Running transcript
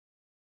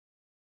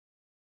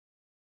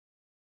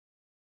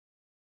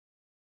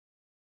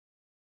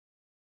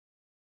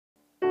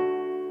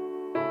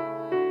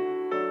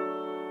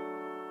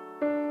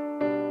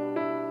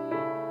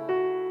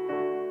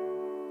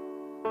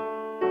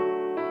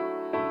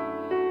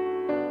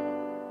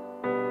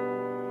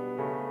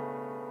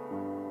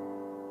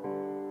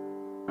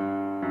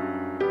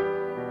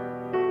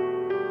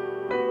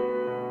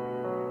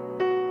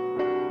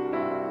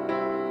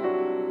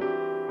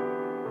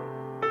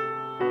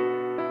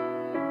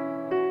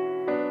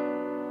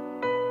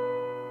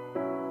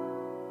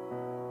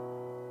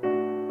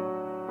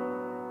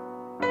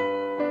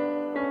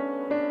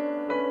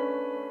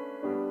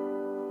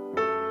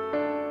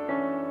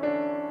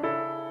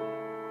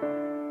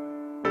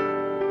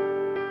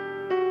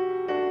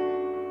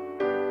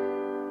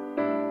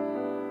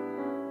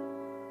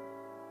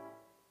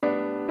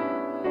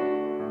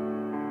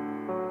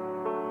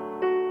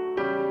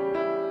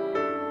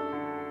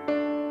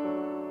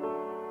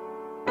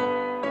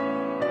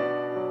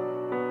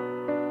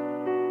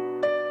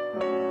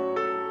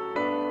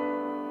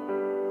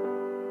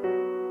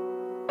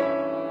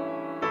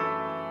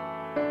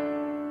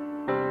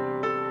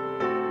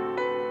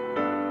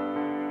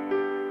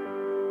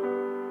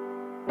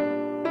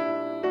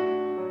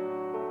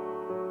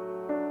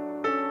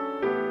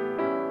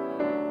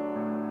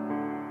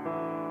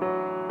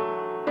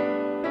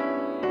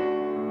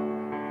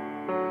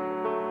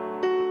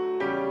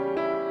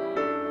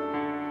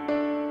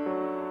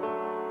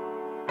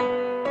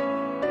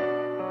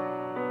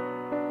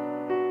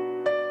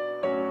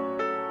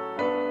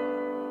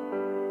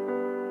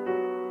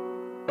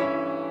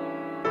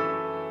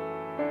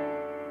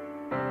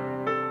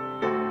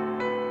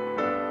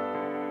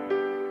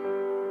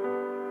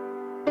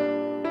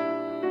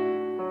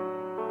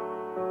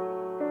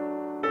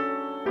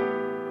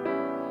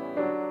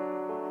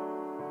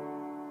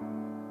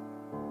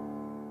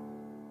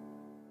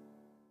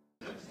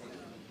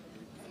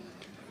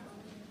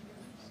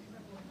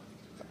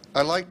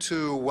I'd like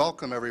to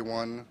welcome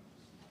everyone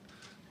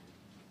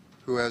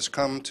who has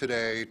come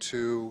today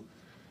to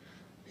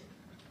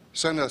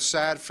send a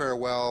sad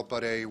farewell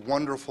but a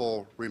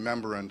wonderful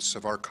remembrance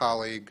of our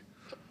colleague,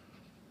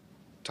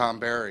 Tom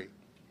Barry.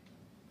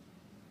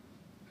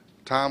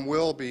 Tom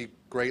will be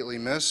greatly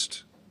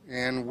missed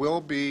and will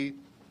be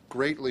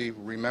greatly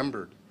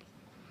remembered.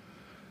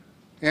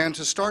 And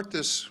to start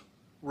this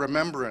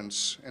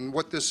remembrance, and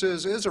what this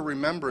is a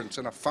remembrance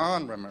and a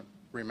fond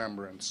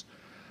remembrance,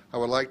 I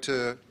would like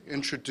to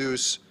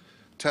introduce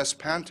Tess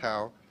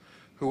Pantow,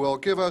 who will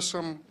give us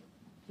some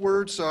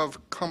words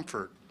of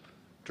comfort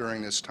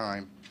during this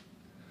time.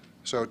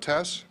 So,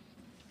 Tess?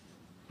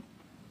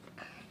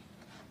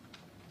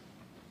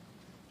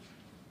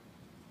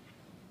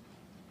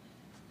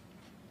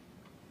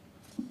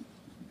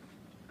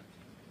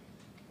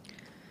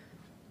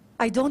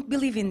 I don't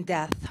believe in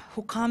death,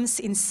 who comes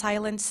in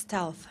silent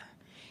stealth.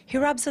 He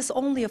robs us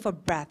only of a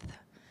breath,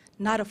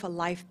 not of a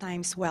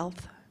lifetime's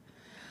wealth.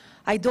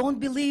 I don't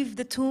believe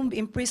the tomb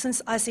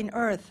imprisons us in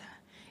earth.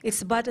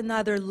 It's but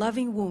another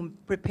loving womb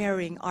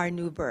preparing our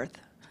new birth.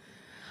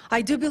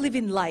 I do believe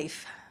in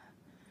life,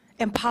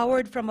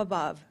 empowered from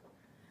above.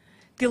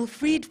 Till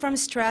freed from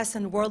stress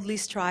and worldly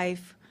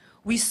strife,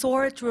 we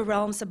soar through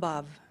realms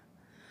above.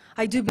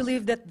 I do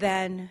believe that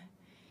then,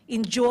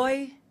 in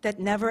joy that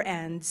never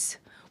ends,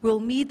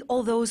 we'll meet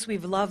all those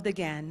we've loved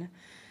again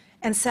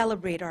and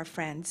celebrate our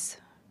friends.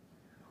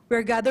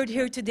 We're gathered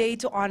here today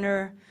to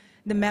honor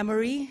the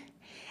memory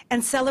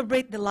and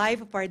celebrate the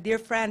life of our dear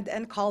friend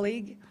and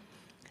colleague,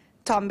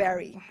 Tom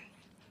Barry.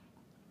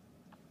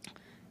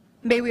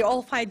 May we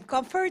all find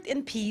comfort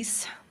and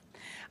peace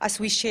as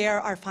we share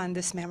our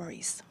fondest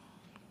memories.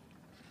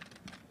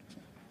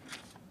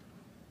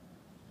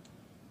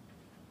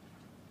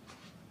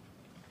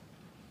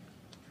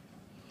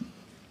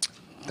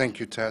 Thank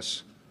you,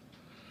 Tess.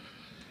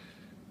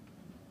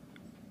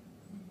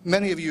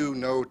 Many of you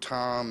know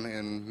Tom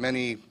in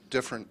many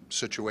different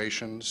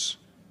situations,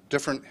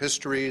 different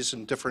histories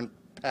and different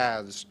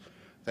paths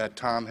that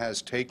Tom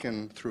has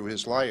taken through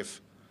his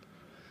life.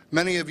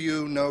 Many of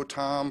you know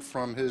Tom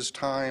from his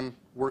time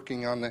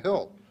working on the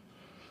Hill.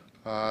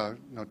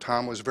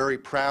 Tom was very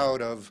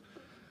proud of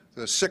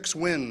the 6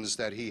 wins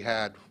that he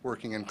had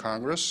working in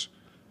Congress.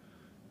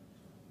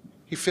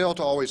 He failed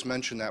to always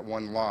mention that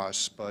one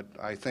loss, but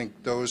I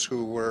think those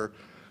who were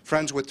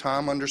friends with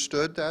Tom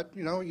understood that,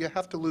 you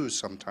have to lose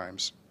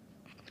sometimes.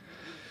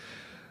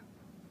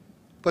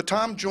 But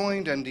Tom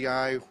joined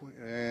NDI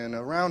in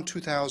around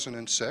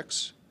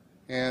 2006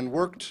 and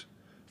worked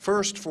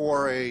first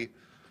for a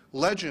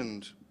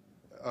legend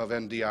of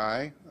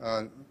NDI.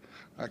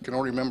 I can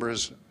only remember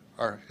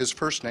his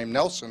first name,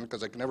 Nelson,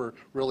 because I can never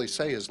really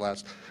say his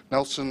last.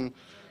 Nelson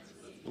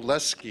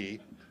Lesky,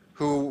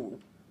 who,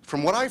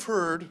 from what I've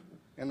heard,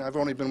 and I've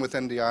only been with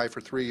NDI for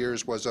 3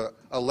 years, was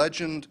a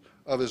legend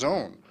of his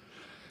own.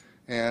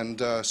 And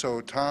so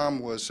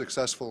Tom was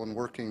successful in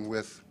working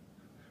with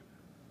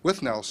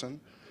Nelson.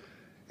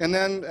 And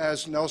then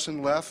as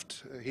Nelson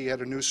left, he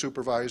had a new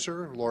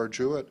supervisor, Laura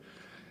Jewett,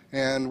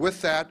 and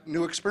with that,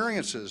 new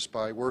experiences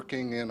by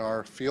working in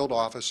our field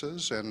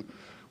offices and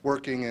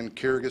working in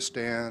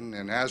Kyrgyzstan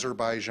and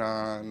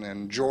Azerbaijan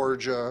and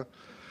Georgia.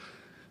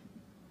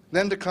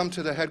 Then to come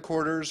to the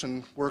headquarters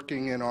and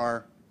working in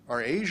our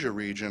Asia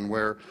region,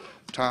 where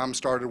Tom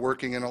started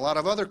working in a lot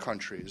of other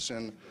countries.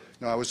 And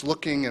I was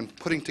looking and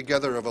putting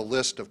together of a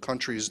list of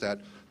countries that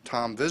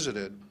Tom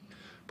visited.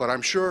 But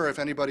I'm sure if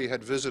anybody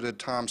had visited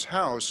Tom's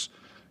house,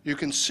 you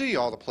can see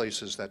all the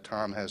places that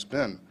Tom has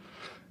been.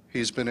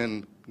 He's been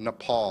in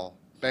Nepal,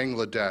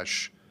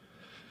 Bangladesh,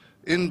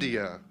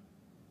 India,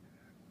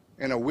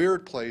 in a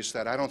weird place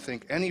that I don't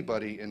think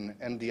anybody in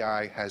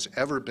NDI has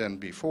ever been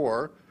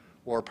before,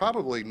 or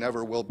probably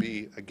never will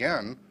be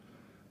again,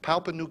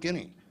 Papua New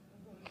Guinea.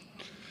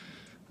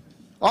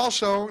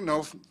 Also,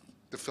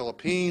 the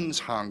Philippines,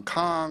 Hong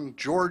Kong,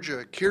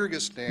 Georgia,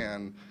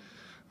 Kyrgyzstan,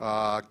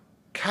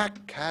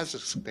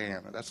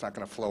 Kazakhstan. That's not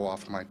going to flow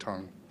off my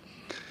tongue.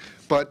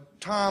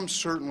 But Tom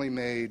certainly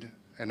made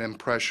an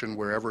impression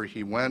wherever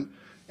he went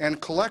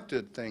and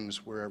collected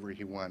things wherever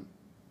he went.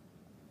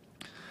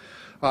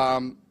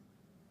 Tom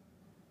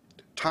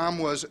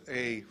was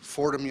a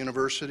Fordham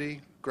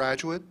University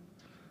graduate,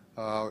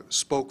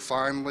 spoke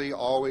fondly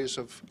always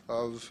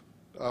of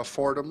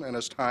Fordham and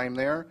his time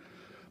there.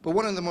 But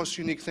one of the most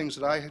unique things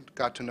that I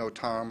got to know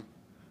Tom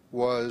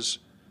was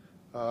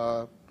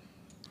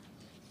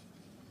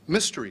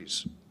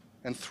mysteries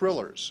and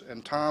thrillers.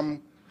 And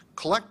Tom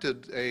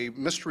collected a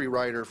mystery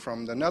writer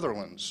from the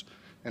Netherlands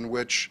in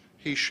which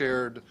he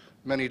shared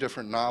many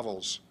different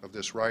novels of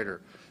this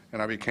writer.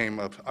 And I became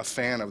a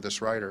fan of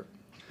this writer.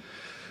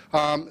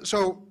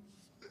 So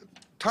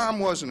Tom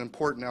was an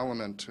important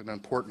element, an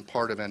important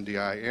part of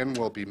NDI, and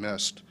will be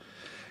missed.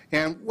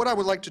 And what I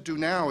would like to do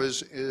now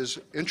is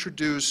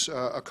introduce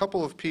a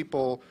couple of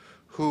people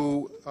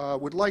who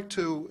would like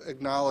to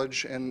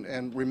acknowledge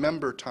and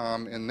remember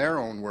Tom in their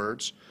own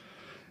words.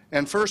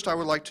 And first, I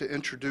would like to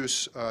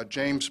introduce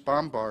James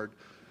Bombard,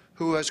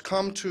 who has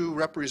come to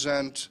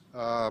represent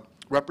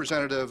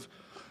Representative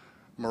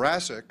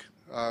Mrazek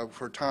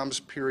for Tom's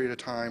period of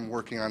time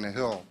working on the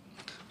Hill.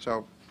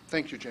 So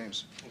thank you,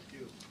 James. Thank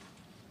you.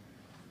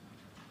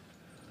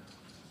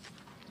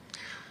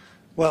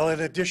 Well,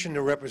 in addition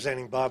to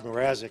representing Bob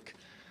Mrazek,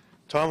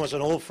 Tom was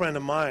an old friend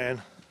of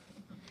mine.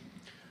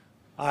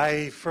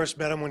 I first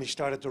met him when he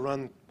started to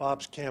run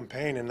Bob's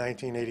campaign in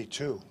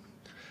 1982.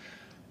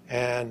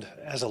 And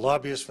as a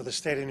lobbyist for the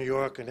state of New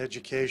York and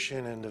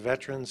education and the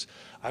veterans,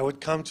 I would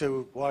come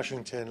to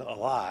Washington a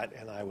lot,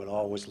 and I would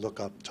always look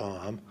up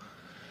Tom,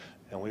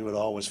 and we would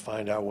always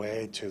find our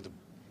way to the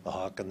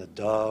Hawk and the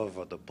Dove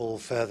or the Bull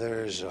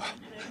Feathers. And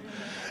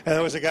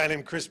there was a guy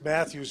named Chris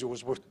Matthews who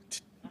was with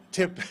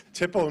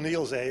Tip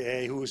O'Neill's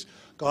AA, who's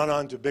gone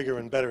on to bigger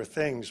and better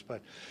things,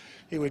 but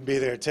he would be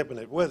there tipping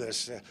it with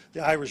us.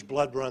 The Irish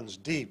blood runs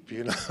deep,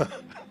 you know.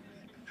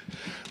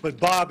 But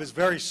Bob is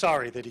very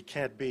sorry that he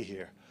can't be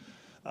here.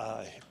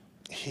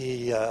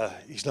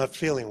 He's not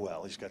feeling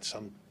well. He's got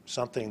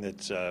something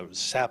that's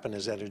sapping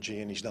his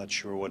energy, and he's not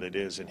sure what it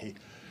is. And he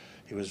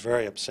was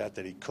very upset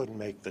that he couldn't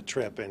make the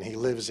trip. And he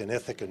lives in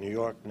Ithaca, New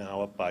York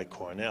now, up by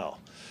Cornell.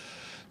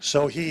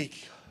 So he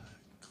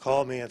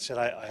called me and said,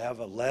 I have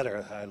a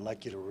letter I'd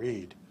like you to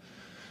read.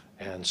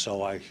 And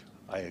so I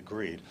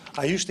agreed.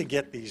 I used to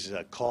get these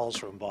calls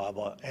from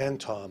Bob and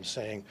Tom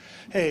saying,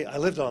 hey, I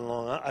live on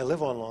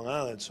Long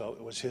Island, so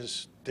it was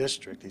his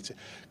district. He'd say,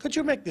 could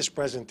you make this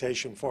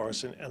presentation for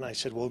us? And I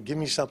said, well, give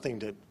me something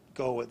to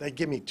go with. They'd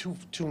give me two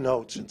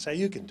notes and say,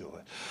 you can do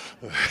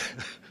it.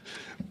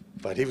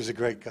 But he was a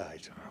great guy,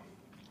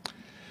 Tom.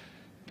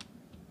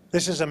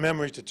 This is a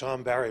memory to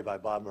Tom Barry by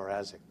Bob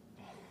Mrazek.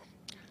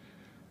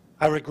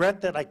 I regret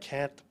that I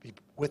can't be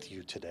with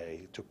you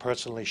today to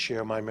personally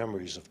share my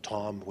memories of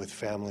Tom with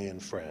family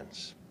and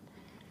friends.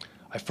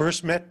 I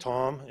first met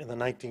Tom in the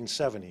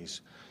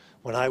 1970s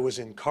when I was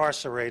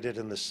incarcerated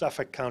in the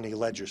Suffolk County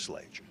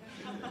Legislature.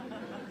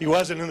 He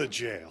wasn't in the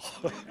jail.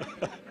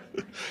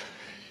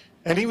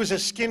 And he was a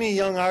skinny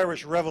young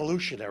Irish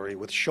revolutionary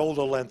with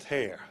shoulder-length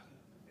hair.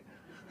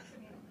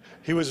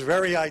 He was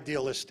very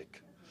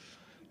idealistic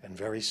and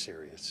very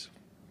serious.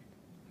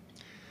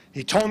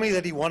 He told me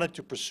that he wanted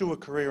to pursue a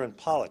career in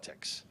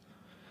politics.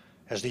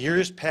 As the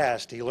years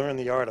passed, he learned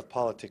the art of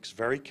politics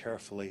very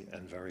carefully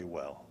and very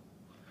well.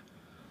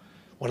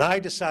 When I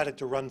decided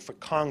to run for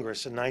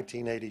Congress in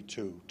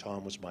 1982,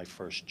 Tom was my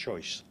first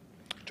choice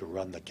to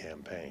run the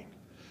campaign.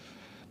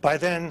 By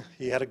then,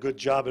 he had a good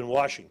job in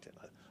Washington.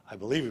 I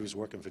believe he was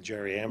working for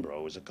Jerry Ambrose,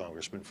 who was a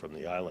congressman from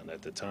the island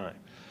at the time.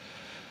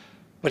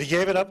 But he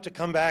gave it up to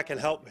come back and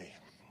help me.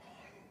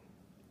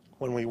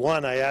 When we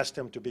won, I asked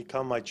him to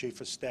become my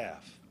chief of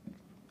staff.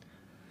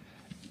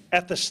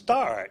 At the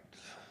start,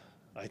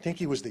 I think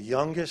he was the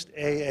youngest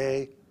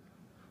AA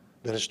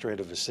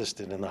administrative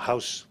assistant in the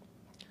House,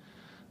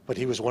 but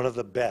he was one of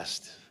the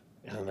best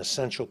and an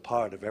essential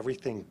part of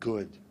everything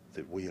good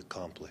that we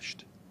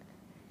accomplished.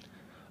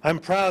 I'm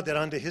proud that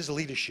under his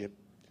leadership,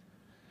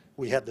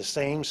 we had the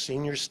same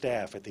senior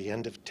staff at the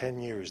end of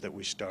 10 years that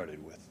we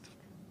started with.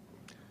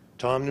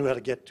 Tom knew how to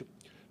get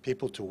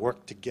people to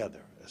work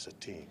together as a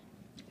team.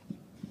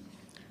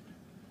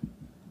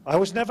 I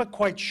was never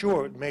quite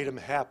sure it made him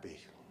happy.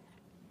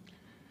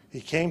 He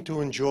came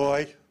to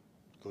enjoy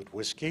good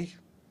whiskey,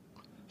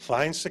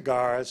 fine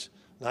cigars,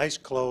 nice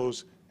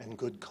clothes, and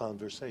good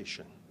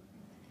conversation.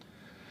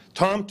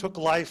 Tom took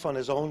life on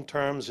his own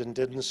terms and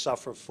didn't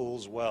suffer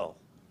fools well.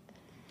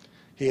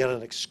 He had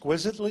an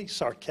exquisitely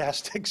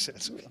sarcastic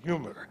sense of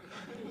humor.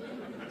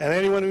 And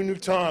anyone who knew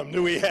Tom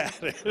knew he had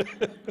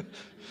it.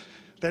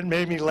 That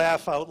made me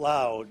laugh out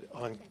loud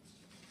on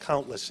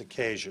countless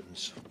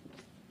occasions.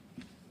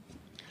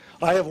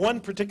 I have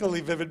one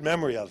particularly vivid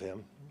memory of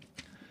him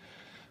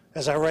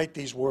as I write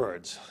these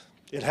words.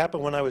 It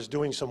happened when I was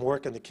doing some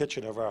work in the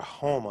kitchen of our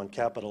home on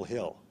Capitol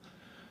Hill.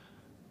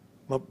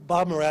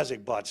 Bob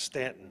Mrazek bought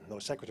Stanton, the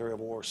Secretary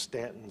of War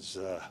Stanton's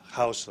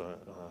house on,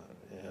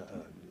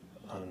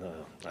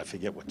 I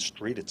forget what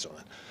street it's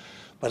on.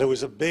 But it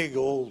was a big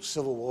old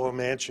Civil War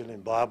mansion,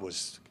 and Bob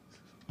was,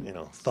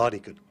 thought he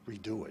could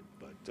redo it.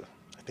 But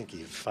I think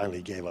he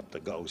finally gave up the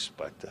ghost.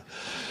 But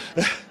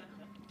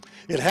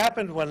it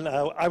happened when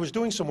I was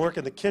doing some work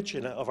in the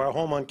kitchen of our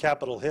home on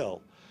Capitol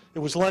Hill. It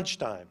was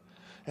lunchtime,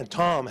 and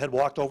Tom had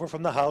walked over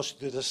from the house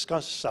to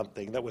discuss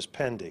something that was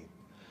pending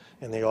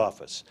in the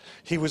office.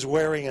 He was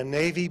wearing a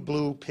navy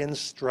blue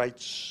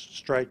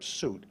pinstripe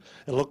suit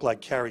and looked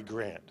like Cary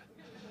Grant.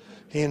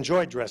 He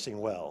enjoyed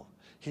dressing well.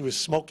 He was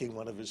smoking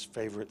one of his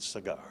favorite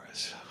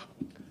cigars.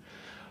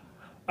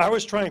 I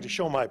was trying to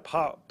show my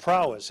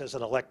prowess as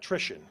an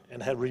electrician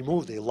and had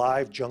removed a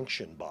live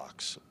junction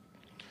box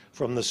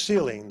from the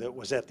ceiling that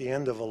was at the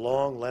end of a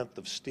long length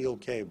of steel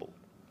cable.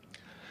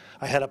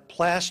 I had a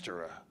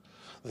plasterer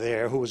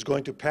there who was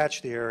going to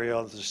patch the area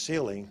of the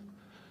ceiling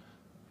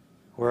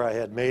where I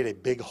had made a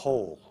big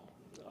hole.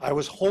 I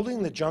was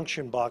holding the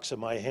junction box in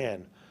my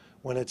hand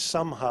when it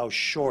somehow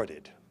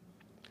shorted.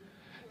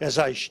 As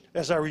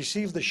I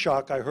received the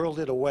shock, I hurled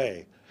it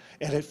away,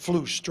 and it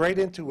flew straight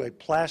into a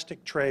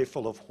plastic tray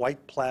full of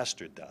white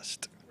plaster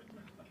dust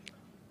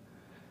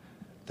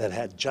that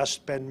had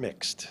just been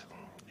mixed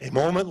A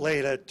moment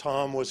later,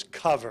 Tom was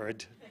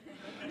covered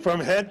from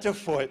head to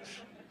foot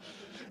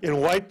in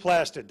white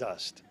plaster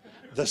dust,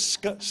 the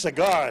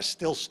cigar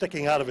still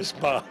sticking out of his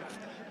mouth,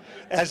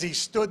 as he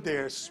stood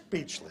there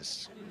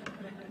speechless.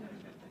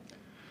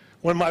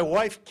 When my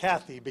wife,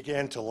 Kathy,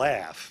 began to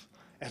laugh,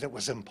 and it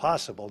was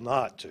impossible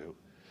not to,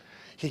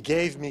 he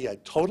gave me a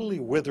totally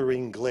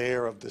withering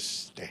glare of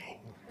disdain.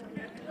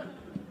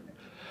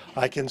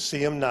 I can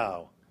see him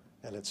now,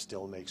 and it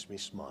still makes me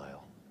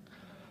smile.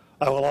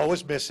 I will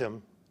always miss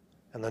him,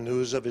 and the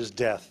news of his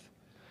death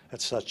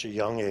at such a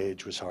young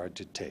age was hard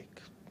to take.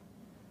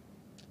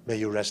 May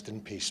you rest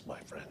in peace, my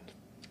friend.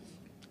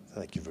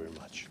 Thank you very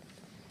much.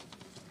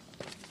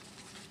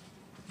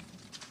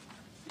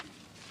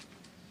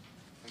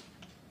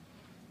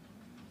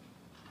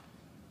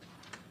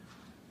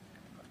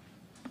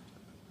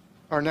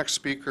 Our next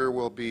speaker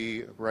will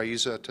be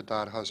Raisa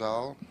Tadad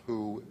Hazal,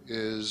 who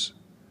is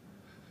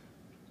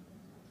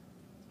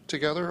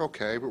together,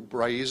 okay.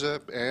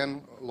 Raisa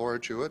and Laura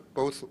Jewett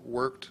both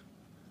worked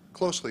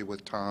closely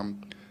with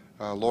Tom.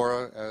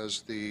 Laura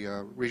as the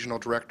regional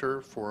director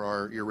for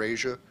our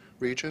Eurasia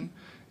region,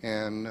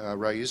 and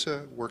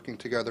Raisa working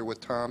together with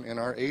Tom in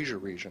our Asia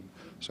region.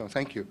 So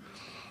thank you.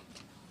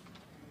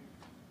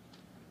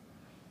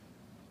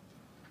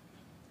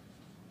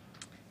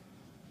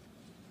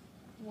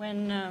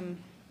 When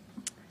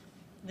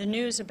the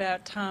news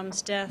about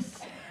Tom's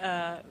death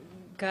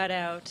got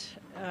out,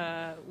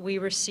 we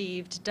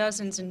received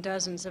dozens and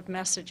dozens of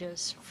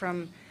messages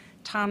from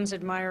Tom's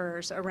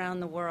admirers around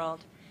the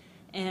world.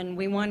 And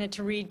we wanted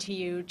to read to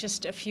you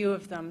just a few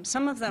of them,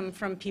 some of them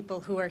from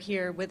people who are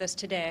here with us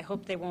today. I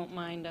hope they won't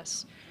mind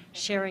us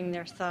sharing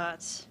their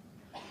thoughts.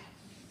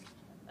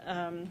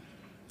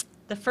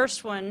 The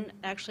first one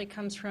actually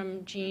comes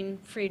from Jean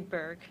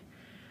Friedberg,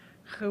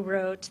 who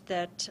wrote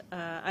that,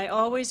 I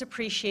always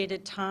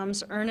appreciated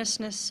Tom's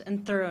earnestness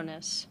and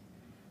thoroughness,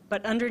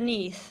 but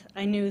underneath,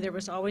 I knew there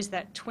was always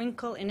that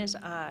twinkle in his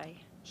eye.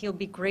 He'll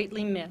be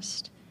greatly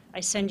missed. I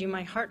send you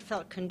my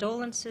heartfelt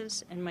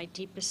condolences and my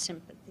deepest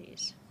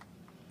sympathies.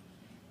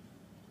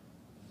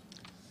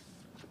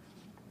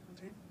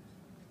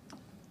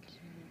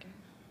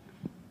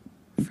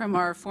 From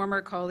our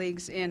former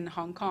colleagues in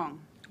Hong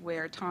Kong,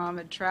 where Tom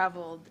had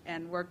traveled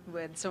and worked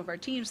with some of our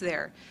teams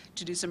there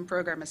to do some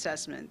program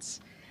assessments,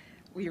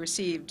 we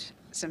received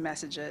some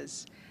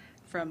messages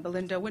from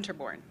Belinda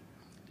Winterbourne.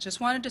 Just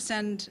wanted to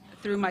send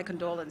through my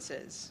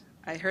condolences.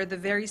 I heard the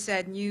very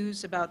sad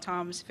news about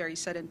Tom's very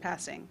sudden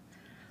passing.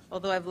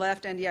 Although I've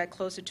left NDI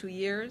close to 2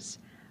 years,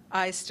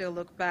 I still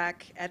look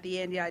back at the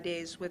NDI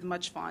days with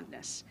much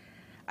fondness.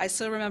 I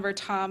still remember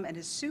Tom and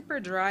his super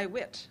dry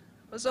wit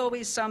was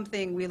always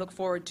something we look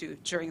forward to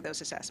during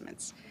those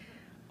assessments.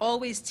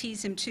 Always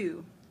tease him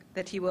too,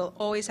 that he will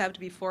always have to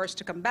be forced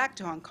to come back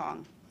to Hong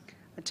Kong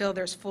until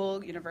there's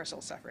full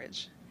universal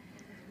suffrage.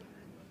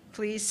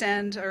 Please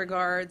send our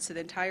regards to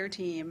the entire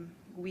team.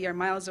 We are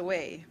miles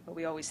away, but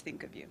we always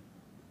think of you.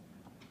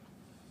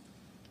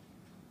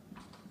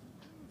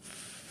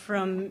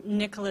 From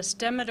Nicholas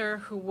Demeter,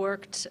 who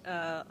worked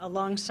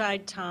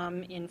alongside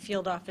Tom in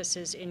field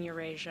offices in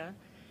Eurasia.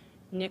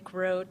 Nick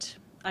wrote,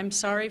 I'm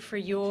sorry for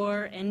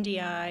your,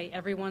 NDI,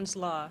 everyone's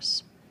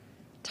loss.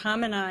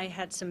 Tom and I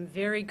had some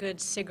very good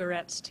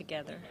cigarettes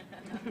together.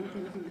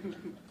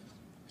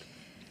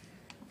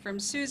 From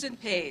Susan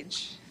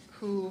Page,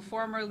 who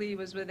formerly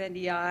was with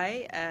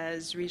NDI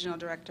as Regional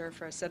Director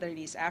for Southern and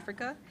East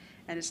Africa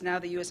and is now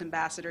the U.S.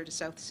 Ambassador to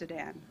South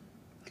Sudan.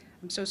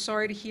 I'm so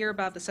sorry to hear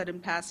about the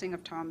sudden passing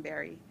of Tom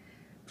Barry.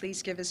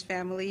 Please give his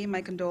family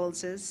my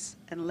condolences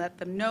and let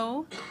them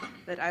know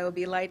that I will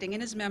be lighting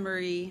in his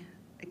memory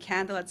a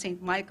candle at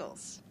St.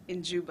 Michael's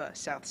in Juba,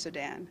 South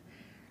Sudan.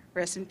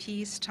 Rest in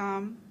peace,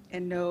 Tom,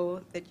 and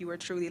know that you are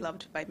truly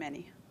loved by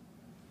many.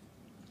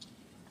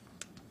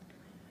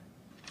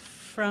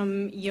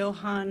 From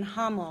Johan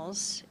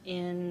Hamels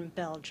in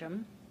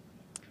Belgium.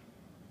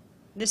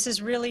 This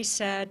is really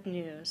sad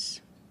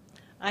news.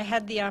 I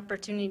had the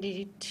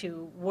opportunity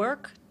to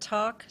work,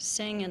 talk,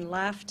 sing, and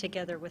laugh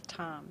together with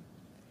Tom.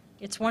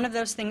 It's one of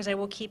those things I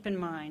will keep in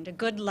mind. A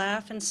good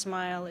laugh and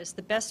smile is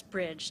the best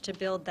bridge to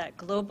build that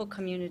global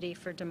community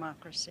for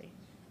democracy.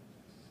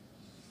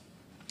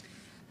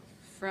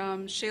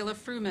 From Shayla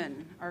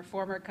Fruman, our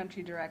former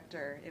country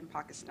director in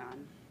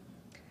Pakistan.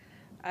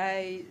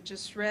 I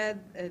just read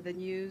the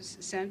news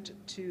sent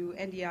to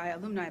NDI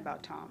alumni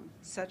about Tom.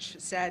 Such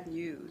sad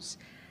news.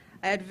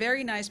 I had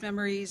very nice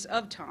memories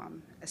of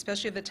Tom,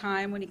 especially of the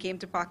time when he came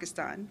to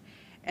Pakistan,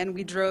 and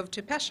we drove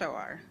to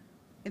Peshawar,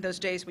 in those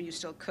days when you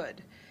still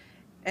could.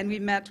 And we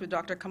met with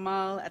Dr.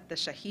 Kamal at the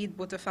Shahid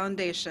Bhutta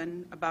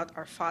Foundation about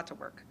our FATA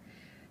work.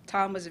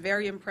 Tom was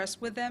very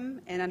impressed with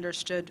them and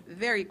understood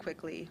very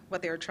quickly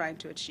what they were trying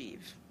to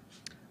achieve.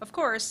 Of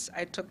course,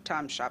 I took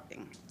Tom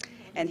shopping,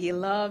 and he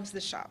loves the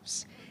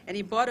shops. And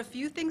he bought a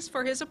few things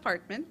for his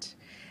apartment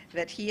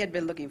that he had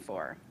been looking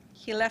for.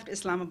 He left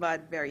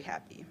Islamabad very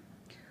happy.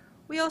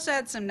 We also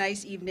had some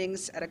nice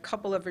evenings at a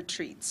couple of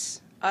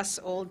retreats, us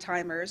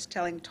old-timers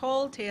telling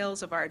tall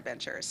tales of our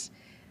adventures.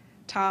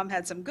 Tom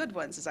had some good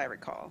ones, as I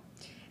recall.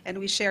 and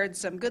we shared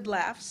some good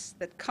laughs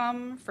that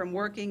come from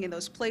working in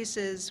those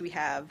places we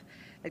have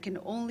that can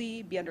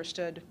only be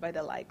understood by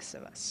the likes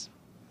of us.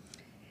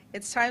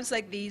 It's times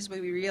like these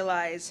when we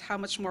realize how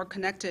much more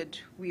connected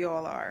we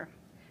all are,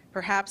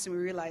 perhaps than we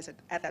realized it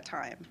at that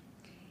time.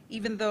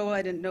 Even though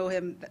I didn't know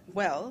him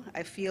well,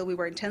 I feel we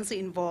were intensely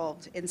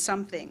involved in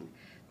something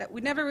that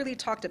we never really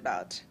talked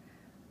about,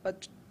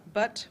 but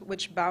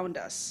which bound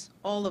us,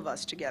 all of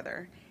us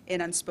together,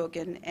 in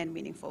unspoken and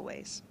meaningful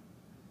ways.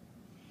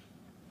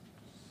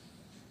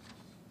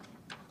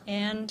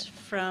 And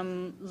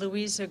from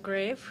Louisa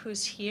Grave,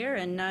 who's here,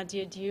 and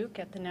Nadia Duke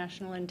at the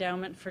National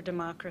Endowment for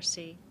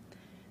Democracy.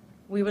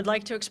 We would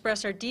like to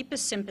express our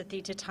deepest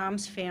sympathy to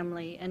Tom's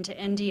family and to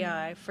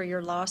NDI for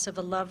your loss of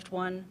a loved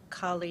one,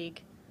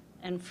 colleague,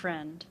 and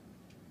friend.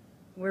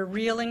 We're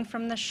reeling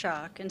from the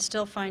shock and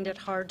still find it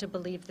hard to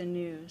believe the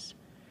news.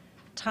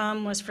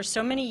 Tom was for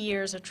so many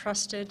years a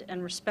trusted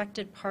and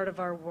respected part of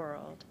our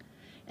world.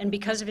 And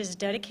because of his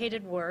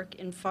dedicated work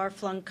in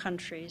far-flung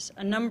countries,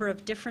 a number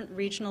of different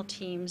regional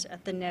teams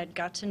at the NED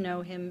got to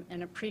know him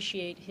and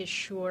appreciate his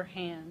sure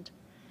hand.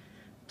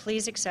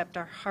 Please accept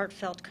our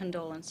heartfelt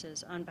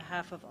condolences on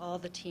behalf of all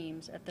the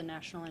teams at the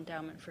National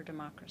Endowment for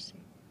Democracy.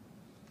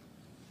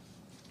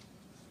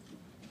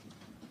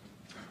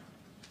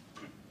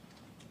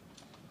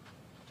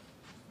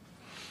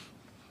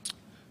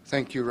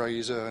 Thank you,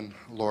 Raisa and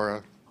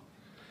Laura.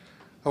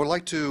 I would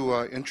like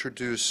to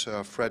introduce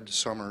Fred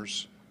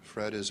Summers.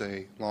 Fred is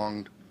a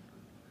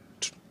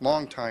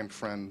long-time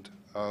friend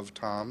of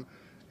Tom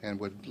and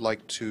would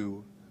like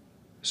to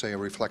say a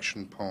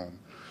reflection poem.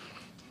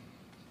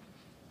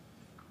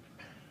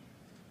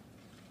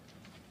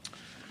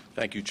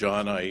 Thank you,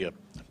 John. I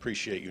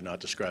appreciate you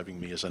not describing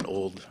me as an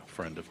old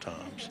friend of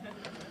Tom's.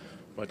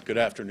 But good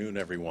afternoon,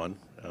 everyone.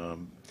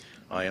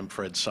 I am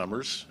Fred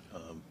Summers.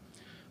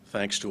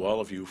 Thanks to all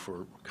of you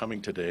for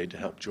coming today to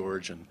help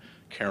George and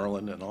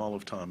Carolyn and all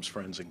of Tom's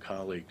friends and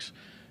colleagues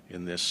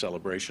in this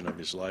celebration of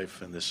his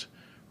life and this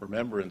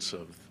remembrance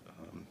of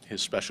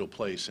his special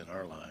place in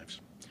our lives.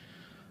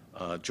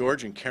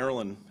 George and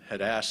Carolyn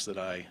had asked that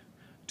I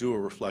do a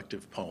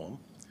reflective poem,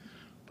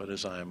 but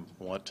as I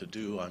want to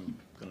do, I'm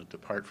going to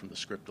depart from the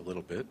script a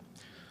little bit,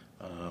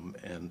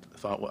 and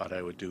thought what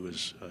I would do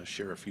is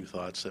share a few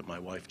thoughts that my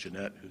wife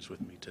Jeanette, who's with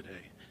me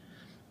today,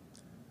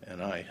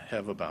 and I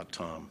have about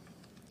Tom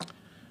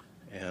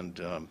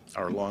and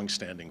our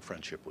long-standing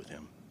friendship with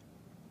him.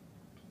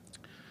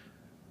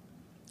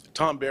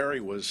 Tom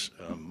Barry was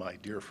my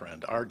dear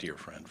friend, our dear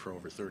friend, for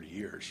over 30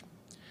 years.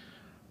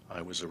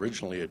 I was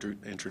originally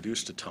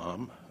introduced to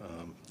Tom,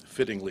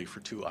 fittingly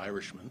for two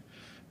Irishmen,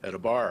 at a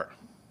bar.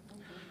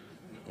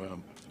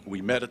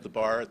 We met at the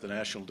bar at the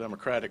National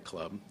Democratic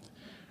Club,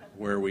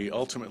 where we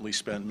ultimately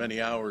spent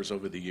many hours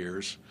over the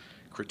years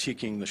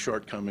critiquing the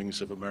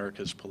shortcomings of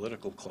America's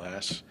political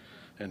class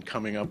and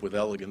coming up with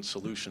elegant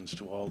solutions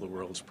to all the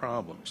world's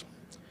problems.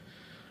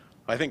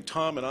 I think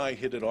Tom and I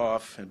hit it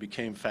off and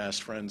became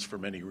fast friends for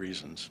many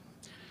reasons.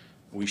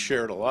 We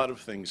shared a lot of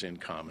things in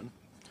common.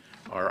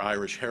 Our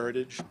Irish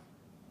heritage,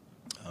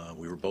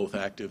 we were both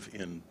active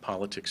in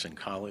politics in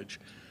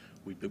college.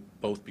 We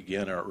both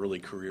began our early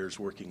careers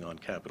working on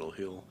Capitol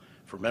Hill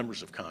for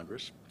members of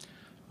Congress,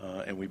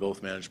 and we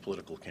both managed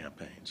political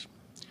campaigns.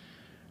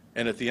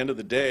 And at the end of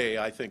the day,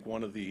 I think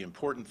one of the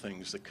important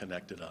things that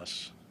connected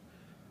us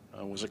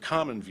was a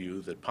common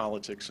view that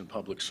politics and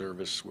public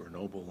service were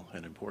noble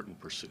and important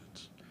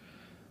pursuits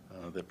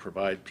that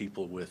provide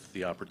people with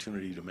the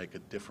opportunity to make a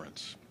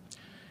difference.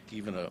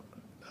 Even a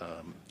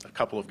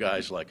couple of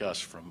guys like us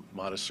from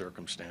modest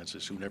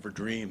circumstances who never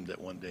dreamed that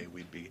one day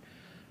we'd be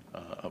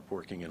up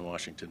working in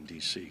Washington,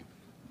 D.C.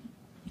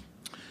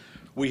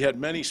 We had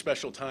many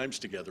special times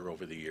together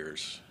over the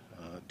years,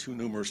 too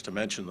numerous to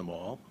mention them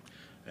all,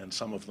 and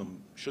some of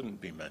them shouldn't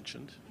be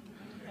mentioned.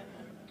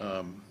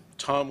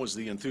 Tom was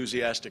the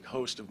enthusiastic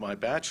host of my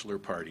bachelor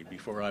party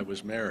before I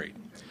was married,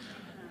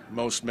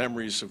 most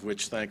memories of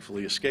which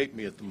thankfully escape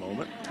me at the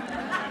moment.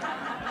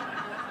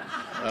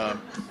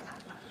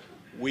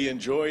 We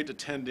enjoyed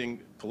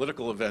attending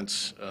political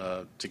events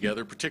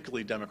together,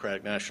 particularly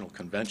Democratic National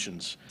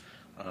Conventions,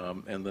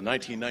 and the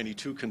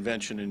 1992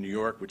 convention in New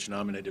York, which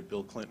nominated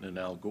Bill Clinton and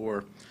Al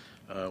Gore,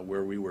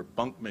 where we were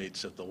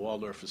bunkmates at the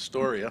Waldorf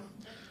Astoria,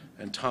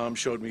 and Tom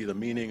showed me the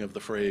meaning of the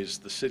phrase,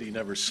 "the city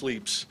never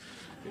sleeps,"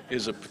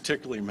 is a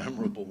particularly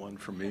memorable one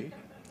for me.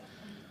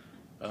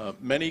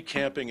 Many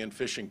camping and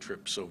fishing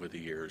trips over the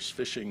years.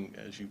 Fishing,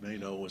 as you may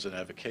know, was an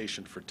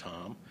avocation for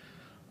Tom,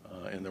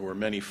 and there were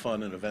many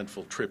fun and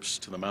eventful trips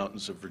to the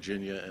mountains of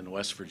Virginia and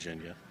West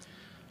Virginia,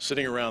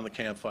 sitting around the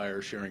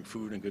campfire, sharing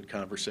food and good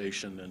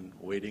conversation, and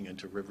wading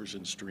into rivers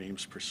and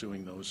streams,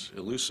 pursuing those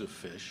elusive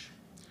fish.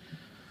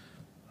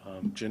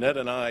 Jeanette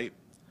and I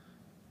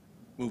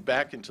moved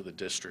back into the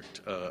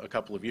district a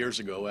couple of years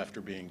ago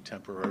after being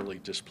temporarily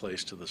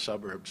displaced to the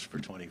suburbs for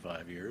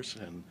 25 years,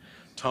 and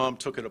Tom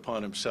took it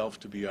upon himself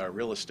to be our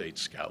real estate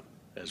scout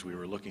as we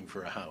were looking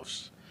for a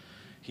house.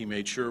 He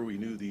made sure we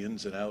knew the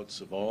ins and outs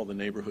of all the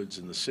neighborhoods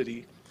in the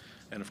city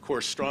and of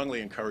course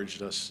strongly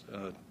encouraged us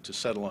to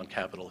settle on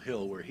Capitol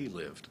Hill where he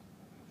lived,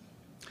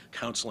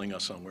 counseling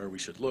us on where we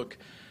should look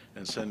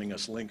and sending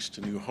us links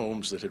to new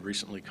homes that had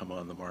recently come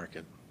on the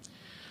market.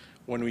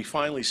 When we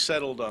finally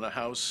settled on a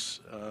house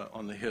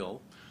on the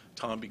Hill,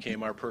 Tom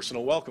became our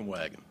personal welcome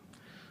wagon,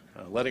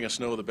 letting us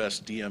know the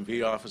best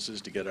DMV offices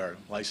to get our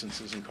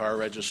licenses and car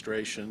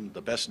registration,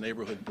 the best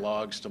neighborhood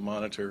blogs to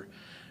monitor,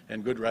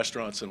 and good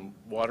restaurants and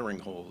watering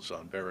holes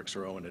on Barracks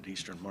Row and at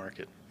Eastern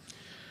Market.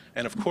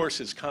 And of course,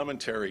 his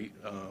commentary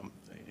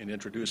in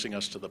introducing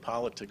us to the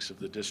politics of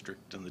the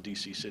district and the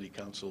D.C. City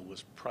Council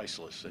was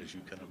priceless, as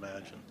you can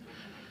imagine.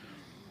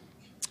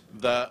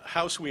 The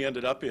house we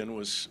ended up in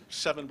was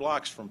 7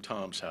 blocks from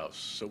Tom's house,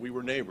 so we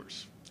were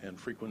neighbors and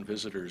frequent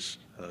visitors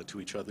to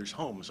each other's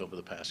homes over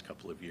the past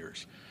couple of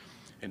years.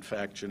 In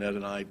fact, Jeanette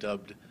and I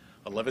dubbed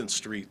 11th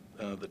Street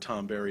the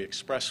Tom Barry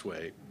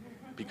Expressway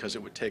because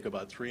it would take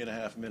about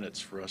 3.5 minutes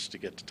for us to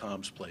get to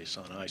Tom's place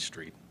on I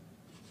Street.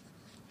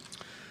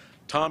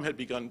 Tom had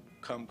become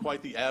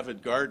quite the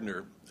avid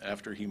gardener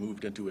after he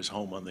moved into his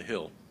home on the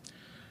Hill.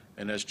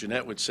 And as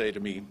Jeanette would say to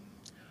me,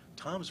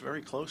 Tom's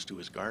very close to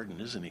his garden,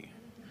 isn't he?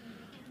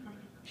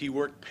 He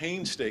worked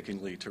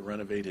painstakingly to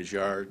renovate his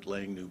yard,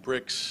 laying new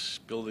bricks,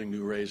 building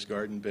new raised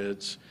garden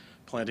beds,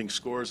 planting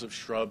scores of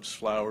shrubs,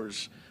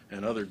 flowers,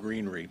 and other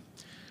greenery.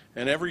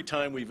 And every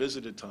time we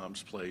visited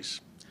Tom's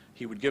place,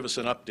 he would give us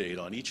an update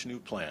on each new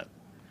plant,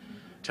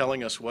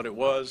 telling us what it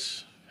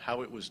was,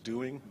 how it was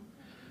doing,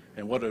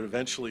 and what it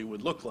eventually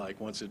would look like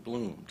once it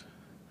bloomed.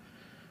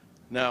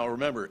 Now,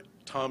 remember,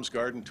 Tom's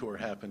garden tour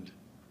happened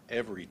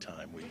every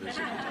time we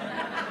visited him.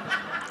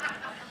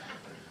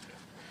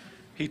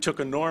 He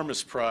took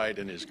enormous pride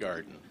in his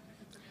garden,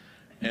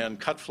 and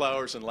cut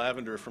flowers and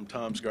lavender from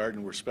Tom's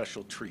garden were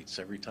special treats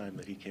every time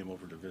that he came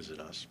over to visit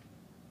us.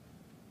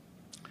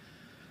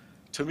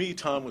 To me,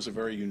 Tom was a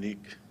very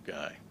unique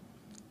guy.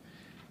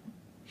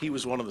 He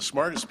was one of the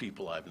smartest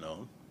people I've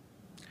known.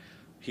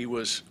 He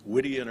was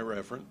witty and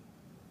irreverent.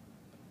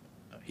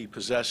 He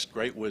possessed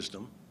great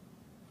wisdom,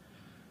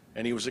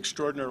 and he was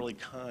extraordinarily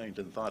kind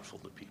and thoughtful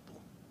to people.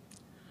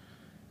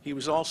 He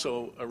was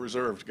also a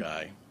reserved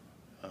guy,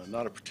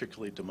 not a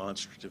particularly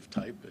demonstrative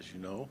type, as you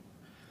know,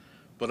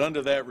 but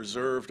under that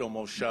reserved,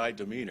 almost shy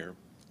demeanor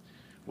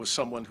was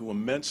someone who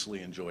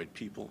immensely enjoyed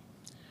people,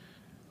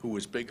 who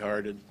was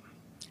big-hearted,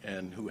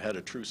 and who had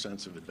a true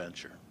sense of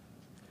adventure.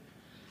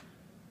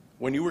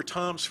 When you were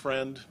Tom's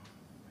friend,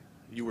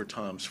 you were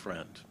Tom's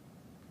friend,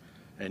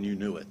 and you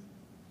knew it.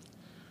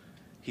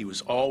 He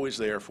was always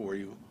there for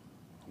you,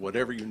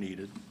 whatever you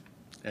needed,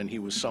 and he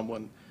was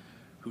someone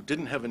who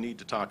didn't have a need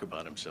to talk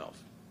about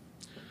himself.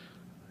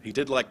 He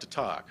did like to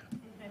talk,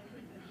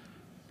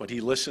 but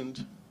he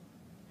listened,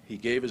 he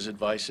gave his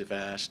advice if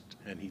asked,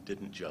 and he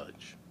didn't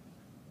judge.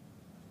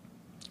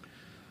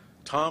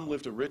 Tom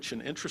lived a rich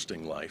and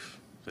interesting life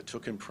that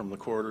took him from the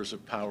corridors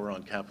of power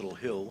on Capitol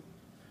Hill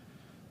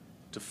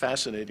to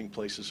fascinating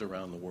places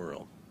around the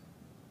world.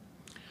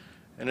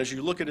 And as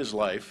you look at his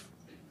life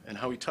and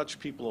how he touched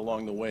people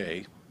along the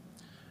way,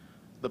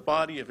 the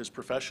body of his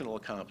professional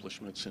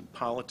accomplishments in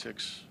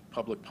politics,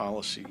 public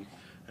policy,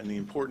 and the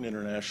important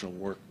international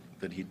work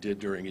that he did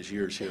during his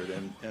years here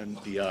at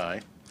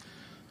NDI,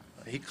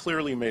 he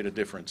clearly made a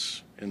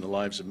difference in the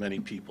lives of many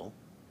people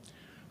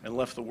and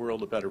left the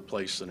world a better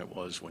place than it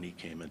was when he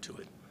came into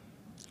it.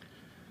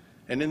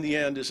 And in the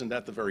end, isn't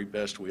that the very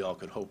best we all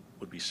could hope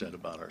would be said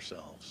about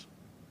ourselves?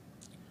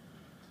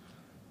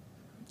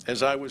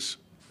 As I was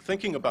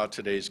thinking about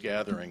today's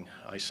gathering,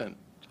 I sent,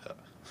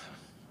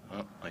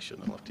 oh, I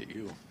shouldn't have looked at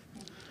you.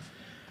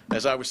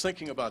 As I was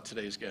thinking about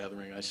today's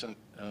gathering, I sent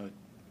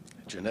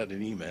Jeanette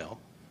an email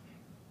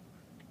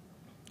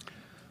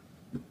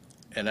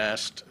and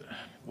asked,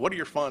 what are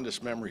your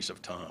fondest memories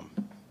of Tom?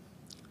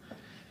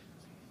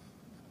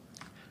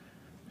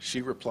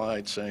 She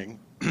replied saying,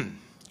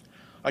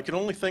 I can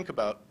only think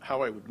about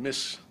how I would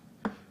miss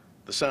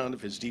the sound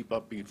of his deep,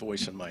 upbeat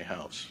voice in my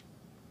house.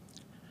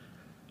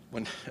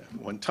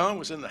 When Tom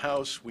was in the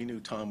house, we knew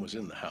Tom was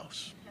in the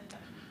house.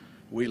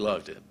 We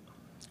loved it.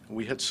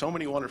 We had so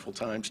many wonderful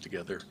times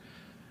together,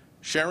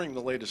 sharing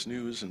the latest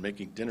news and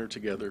making dinner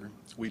together.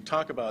 We'd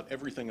talk about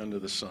everything under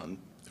the sun,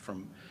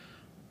 from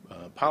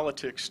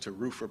politics to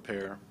roof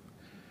repair.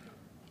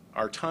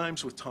 Our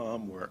times with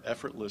Tom were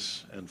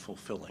effortless and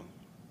fulfilling.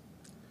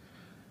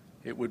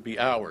 It would be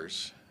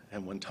hours,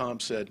 and when Tom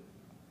said,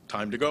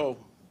 time to go,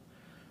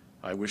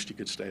 I wished he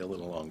could stay a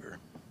little longer.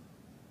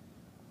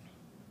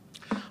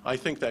 I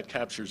think that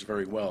captures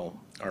very well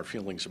our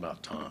feelings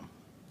about Tom.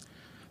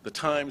 The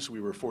times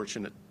we were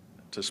fortunate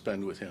to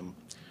spend with him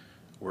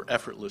were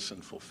effortless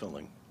and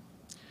fulfilling,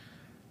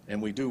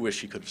 and we do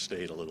wish he could have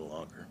stayed a little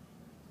longer.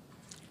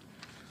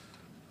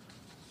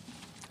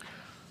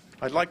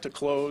 I'd like to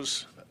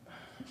close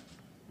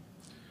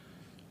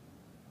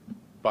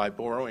by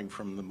borrowing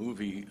from the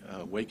movie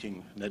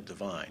Waking Ned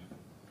Devine,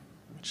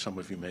 which some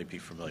of you may be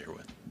familiar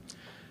with,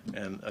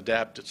 and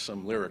adapt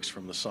some lyrics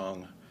from the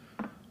song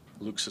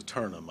Lux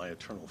Eterna, My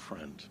Eternal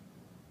Friend.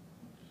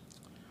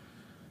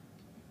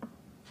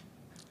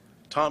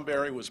 Tom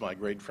Barry was my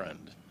great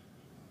friend.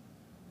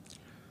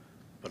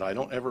 but I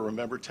don't ever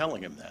remember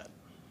telling him that.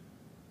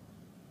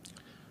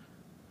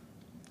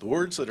 The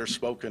words that are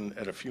spoken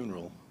at a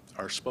funeral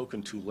are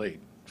spoken too late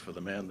for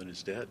the man that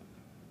is dead.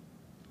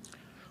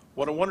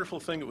 What a wonderful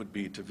thing it would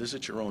be to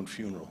visit your own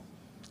funeral,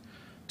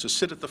 to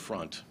sit at the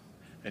front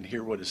and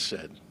hear what is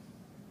said.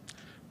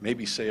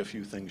 Maybe say a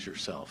few things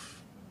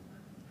yourself.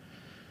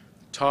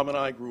 Tom and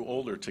I grew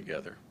older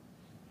together.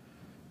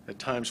 At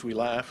times we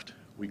laughed,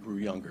 we grew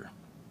younger.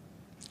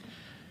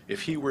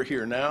 If he were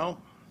here now,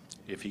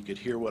 if he could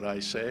hear what I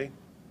say,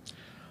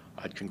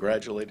 I'd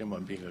congratulate him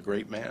on being a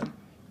great man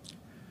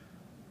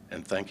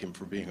and thank him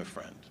for being a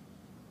friend.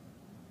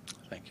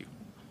 Thank you.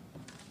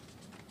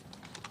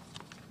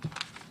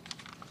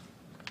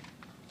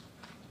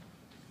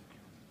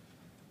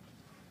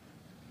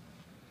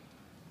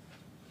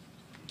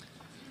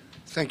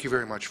 Thank you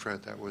very much,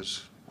 Fred. That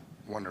was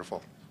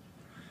wonderful.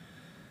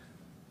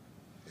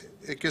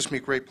 It gives me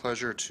great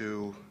pleasure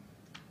to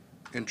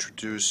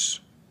introduce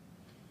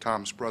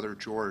Tom's brother,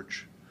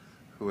 George,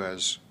 who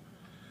has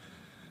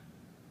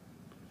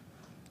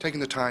taken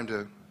the time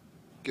to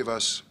give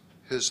us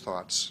his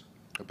thoughts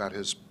about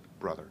his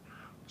brother.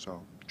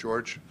 So,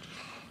 George.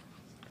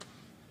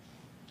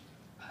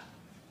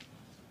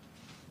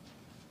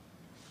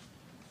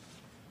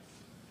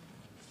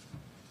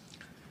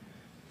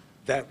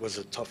 That was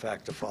a tough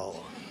act to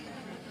follow.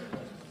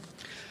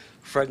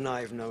 Fred and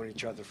I have known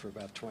each other for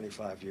about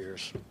 25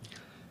 years.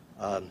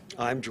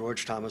 I'm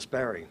George Thomas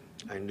Barry.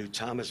 I knew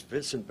Thomas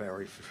Vincent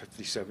Barry for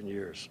 57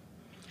 years.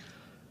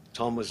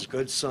 Tom was a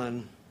good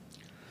son,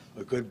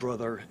 a good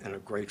brother, and a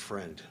great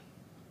friend.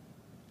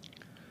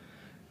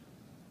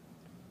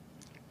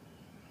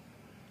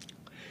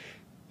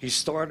 He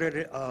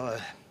started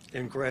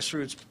in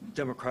grassroots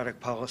Democratic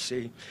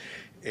policy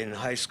in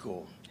high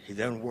school. He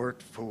then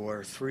worked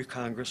for 3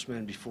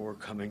 congressmen before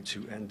coming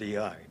to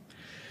NDI.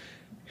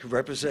 He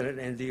represented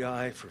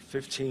NDI for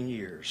 15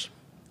 years.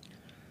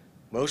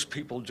 Most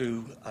people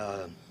don't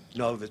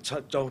know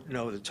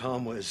that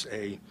Tom was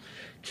a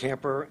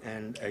camper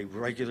and a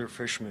regular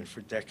fisherman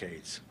for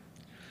decades.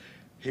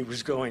 He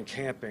was going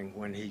camping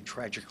when he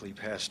tragically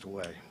passed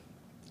away.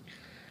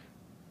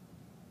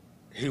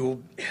 He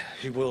will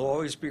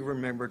always be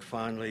remembered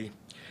fondly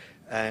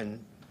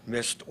and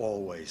missed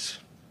always.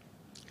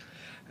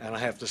 And I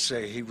have to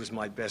say, he was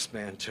my best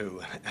man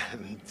too,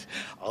 and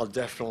I'll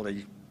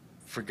definitely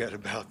forget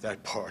about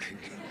that party.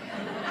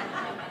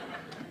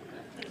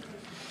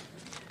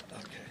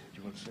 Okay, do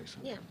you want to say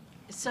something? Yeah.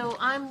 So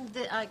I'm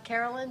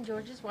Carolyn,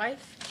 George's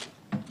wife.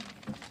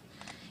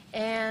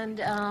 And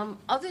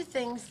other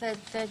things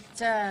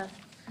that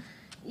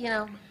you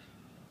know,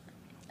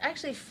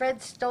 actually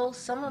Fred stole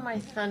some of my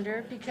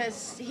thunder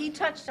because he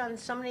touched on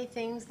so many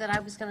things that I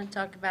was going to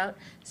talk about,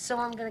 so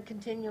I'm going to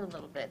continue a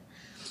little bit.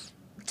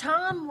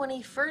 Tom, when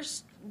he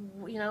first,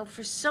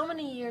 for so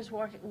many years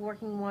working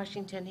in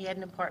Washington, he had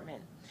an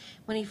apartment.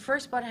 When he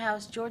first bought a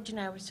house, George and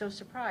I were so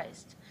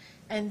surprised.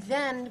 And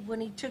then when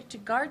he took to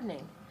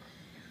gardening,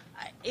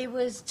 it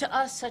was to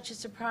us such a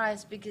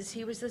surprise because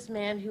he was this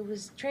man who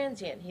was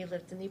transient. He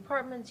lived in the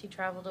apartments, he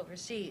traveled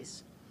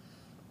overseas.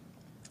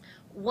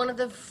 One of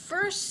the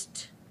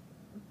first,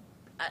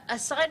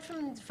 aside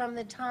from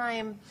the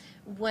time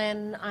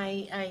when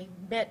I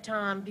met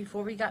Tom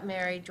before we got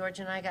married, George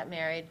and I got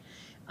married,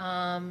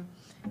 one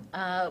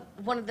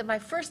of my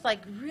first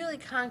really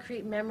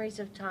concrete memories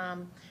of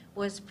Tom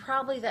was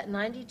probably that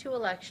 '92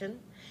 election.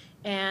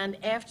 And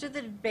after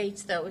the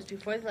debates, though, it was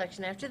before the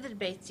election, after the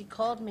debates, he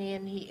called me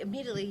and he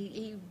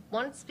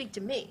wanted to speak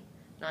to me,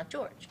 not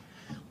George.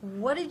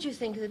 What did you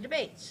think of the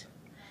debates?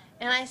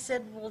 And I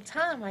said, well,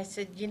 Tom, I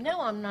said,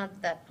 I'm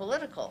not that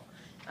political.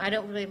 I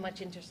don't really have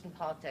much interest in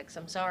politics.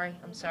 I'm sorry,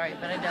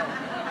 but I don't.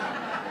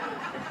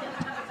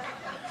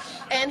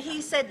 And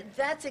he said,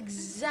 that's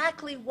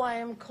exactly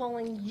why I'm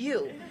calling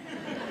you.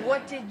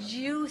 What did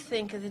you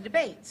think of the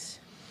debates?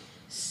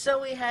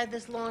 So we had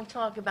this long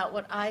talk about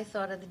what I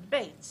thought of the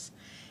debates.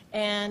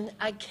 And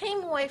I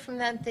came away from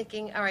that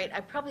thinking, all right,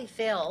 I probably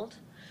failed,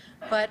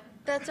 but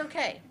that's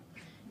okay.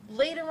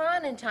 Later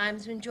on in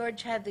times when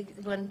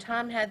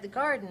Tom had the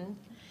garden,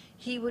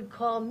 he would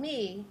call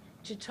me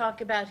to talk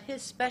about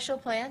his special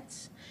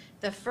plants,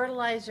 the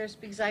fertilizers,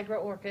 because I grow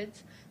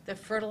orchids, the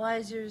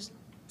fertilizers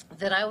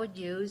that I would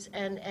use,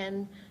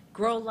 and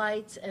grow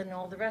lights and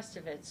all the rest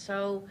of it.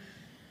 So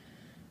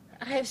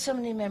I have so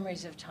many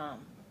memories of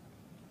Tom.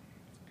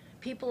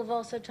 People have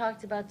also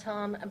talked about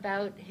Tom,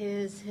 about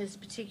his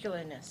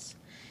particularness.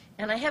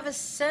 And I have a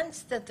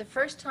sense that the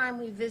first time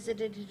we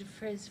visited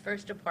his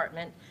first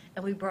apartment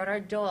and we brought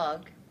our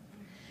dog,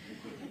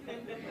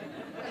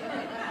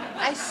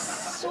 I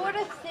sort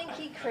of think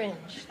he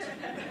cringed.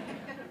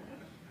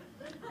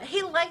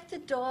 He liked the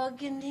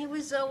dog, and he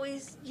was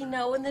always,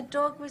 and the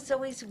dog was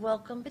always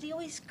welcome, but he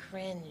always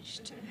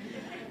cringed.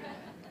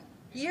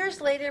 Years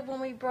later,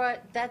 when we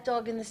brought that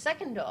dog and the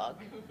second dog,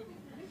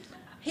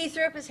 he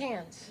threw up his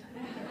hands.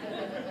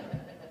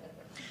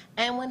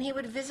 And when he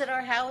would visit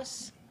our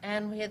house,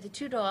 and we had the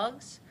 2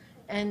 dogs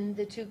and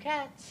the 2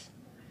 cats,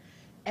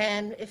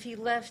 and if he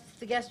left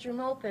the guest room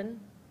open,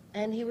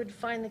 and he would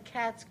find the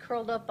cats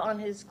curled up on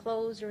his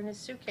clothes or in his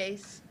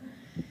suitcase,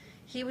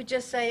 he would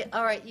just say,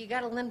 "All right, you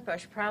got a lint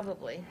brush,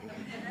 probably."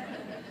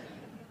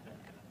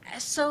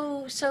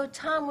 So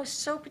Tom was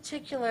so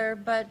particular,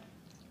 but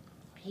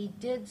he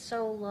did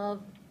so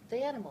love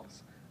the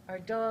animals, our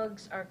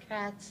dogs, our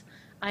cats.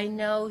 I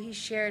know he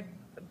shared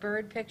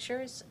bird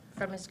pictures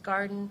from his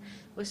garden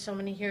with so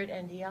many here at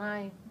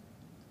NDI,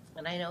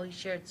 and I know he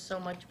shared so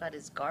much about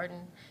his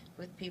garden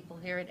with people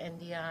here at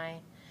NDI.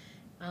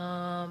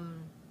 I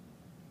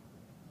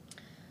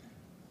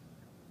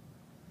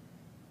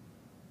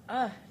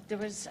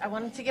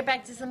wanted to get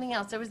back to something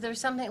else. There was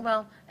something,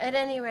 well, at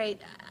any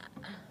rate,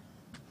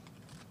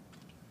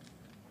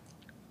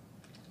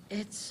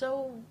 it's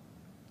so,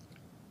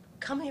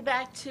 coming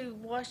back to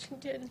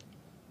Washington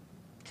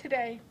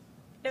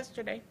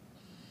yesterday,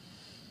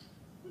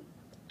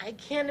 I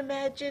can't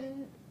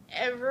imagine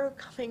ever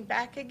coming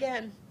back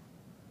again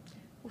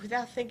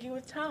without thinking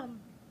with Tom.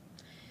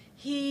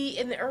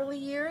 In the early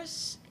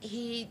years,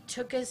 he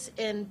took us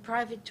in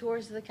private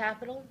tours of the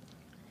Capitol.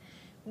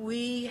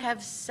 We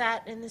have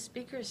sat in the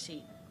speaker's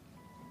seat.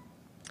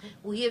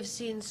 We have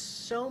seen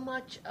so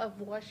much of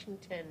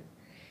Washington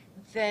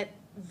that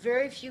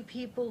very few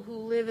people who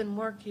live and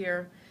work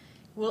here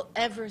will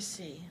ever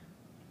see.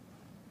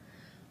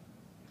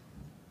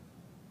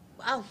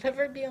 I'll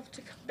never be able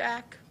to come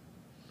back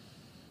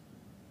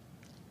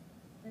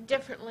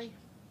differently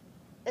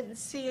and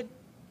see it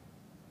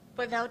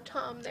without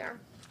Tom there.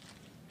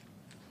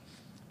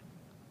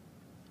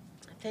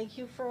 Thank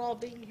you for all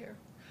being here.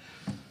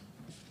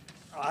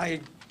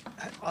 I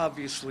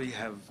obviously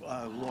have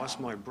lost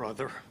my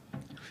brother,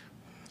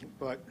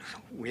 but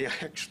we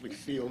actually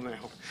feel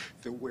now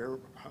that we're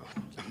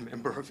a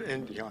member of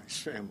NDI's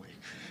family.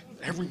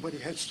 Everybody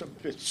has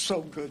been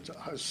so good to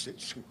us.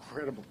 It's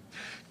incredible.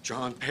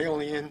 John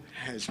Palian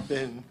has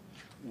been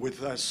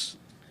with us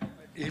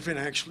even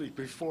actually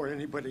before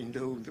anybody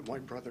knew that my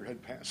brother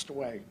had passed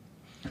away.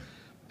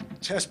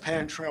 Tess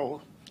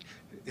Pantrell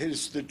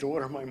is the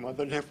daughter my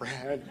mother never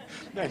had,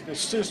 and the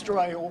sister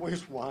I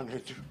always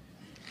wanted.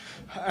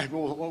 I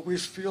will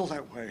always feel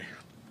that way.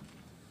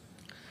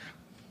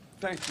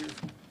 Thank you.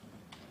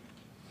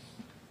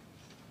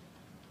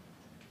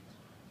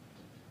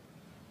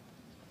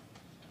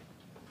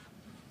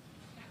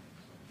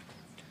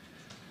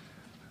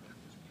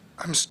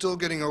 I'm still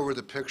getting over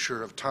the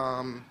picture of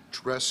Tom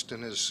dressed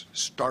in his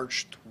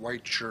starched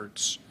white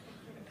shirts,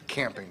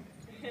 camping.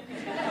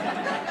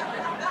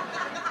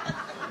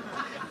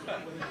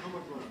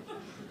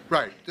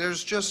 Right,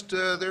 there's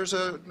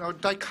a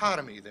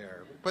dichotomy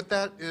there, but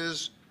that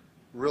is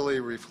really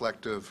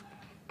reflective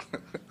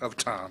of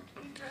Tom.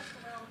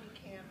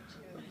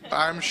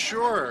 I'm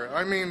sure.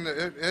 I mean,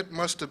 it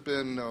must have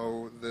been,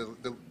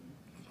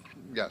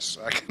 yes,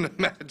 I can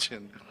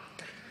imagine.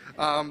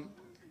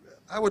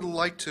 I would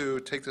like to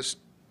take this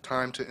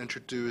time to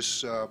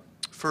introduce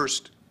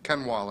first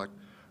Ken Wallach,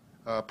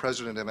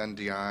 president of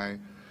NDI.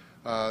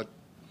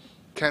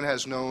 Ken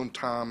has known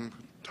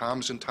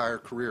Tom's entire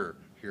career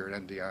here at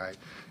NDI,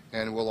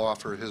 and will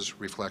offer his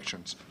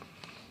reflections.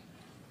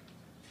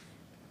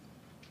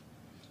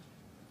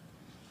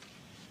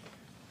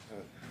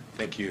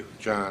 Thank you,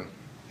 John,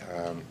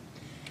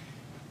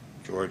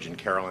 George, and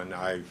Carolyn.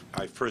 I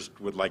first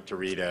would like to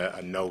read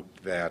a note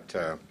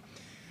that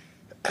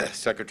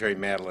Secretary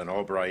Madeleine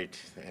Albright,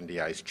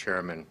 NDI's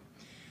chairman,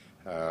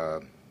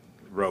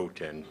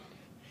 wrote, and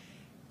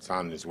it's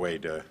on his way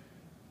to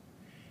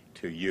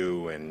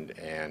you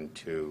and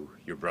to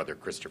your brother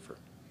Christopher.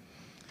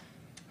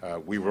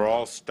 We were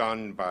all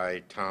stunned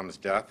by Tom's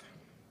death.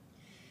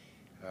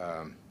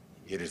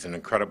 It is an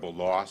incredible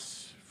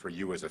loss for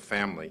you as a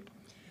family,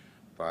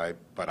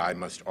 but I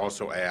must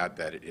also add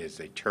that it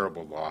is a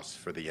terrible loss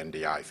for the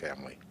NDI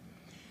family.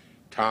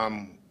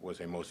 Tom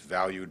was a most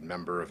valued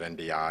member of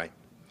NDI.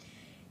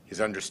 His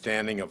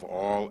understanding of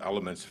all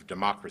elements of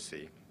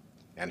democracy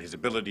and his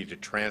ability to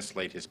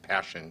translate his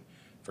passion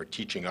for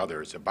teaching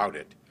others about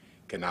it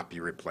cannot be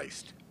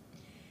replaced.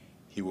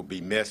 He will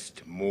be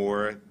missed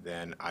more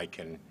than I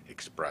can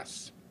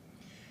express.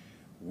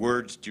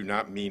 Words do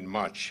not mean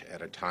much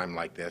at a time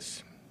like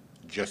this.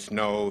 Just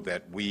know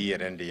that we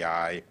at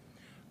NDI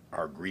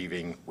are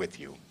grieving with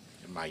you.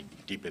 My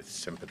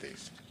deepest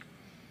sympathies.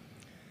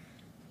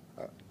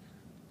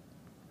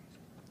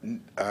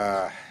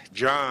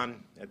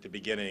 John, at the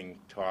beginning,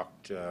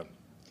 talked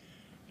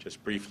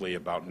just briefly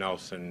about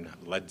Nelson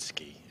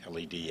Ledsky,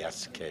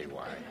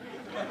 L-E-D-S-K-Y,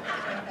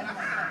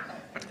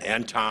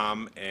 and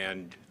Tom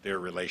and their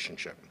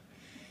relationship.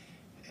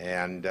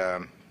 And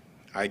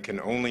I can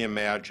only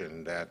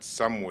imagine that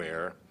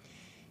somewhere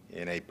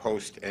in a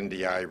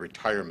post-NDI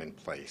retirement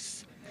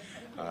place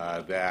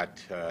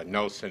that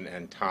Nelson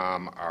and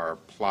Tom are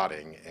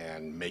plotting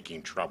and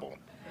making trouble.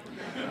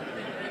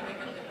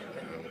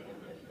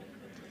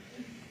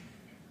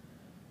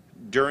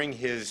 During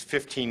his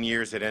 15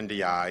 years at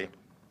NDI,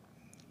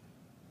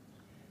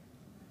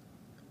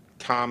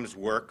 Tom's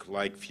work,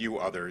 like few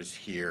others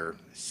here,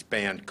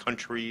 spanned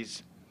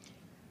countries,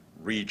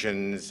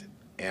 regions,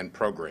 and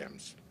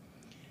programs.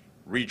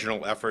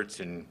 regional efforts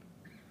in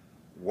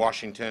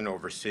Washington,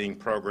 overseeing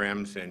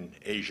programs in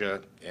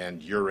Asia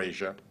and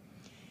Eurasia,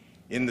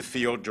 in the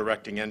field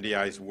directing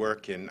NDI's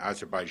work in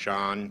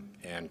Azerbaijan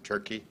and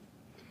Turkey,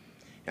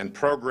 and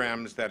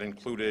programs that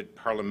included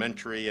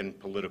parliamentary and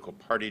political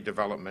party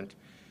development,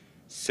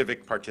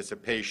 civic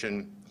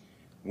participation,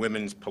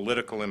 women's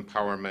political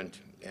empowerment,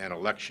 and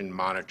election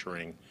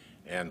monitoring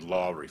and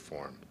law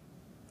reform.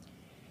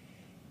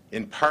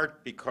 In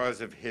part because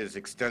of his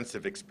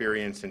extensive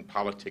experience in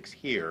politics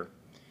here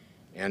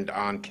and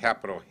on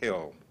Capitol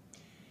Hill,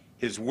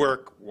 his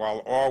work,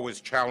 while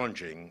always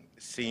challenging,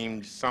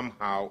 seemed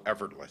somehow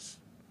effortless.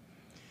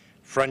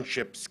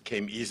 Friendships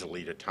came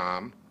easily to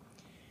Tom,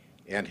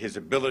 and his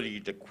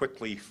ability to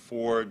quickly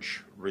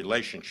forge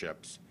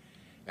relationships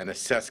and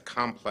assess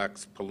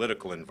complex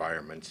political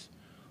environments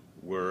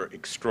were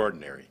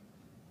extraordinary.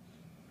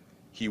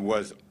 He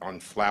was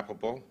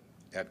unflappable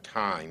at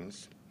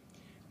times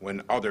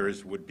when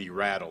others would be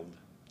rattled,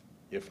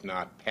 if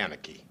not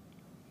panicky.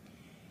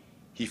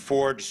 He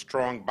forged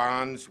strong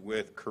bonds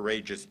with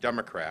courageous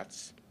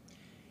Democrats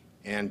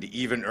and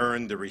even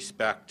earned the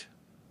respect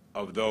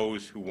of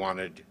those who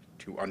wanted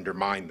to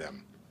undermine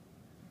them.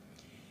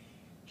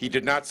 He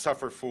did not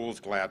suffer fools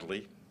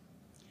gladly,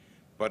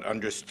 but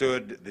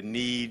understood the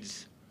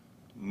needs,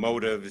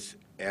 motives,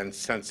 and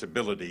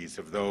sensibilities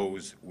of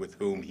those with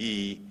whom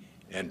he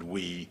and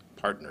we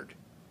partnered.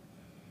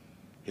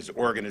 His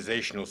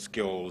organizational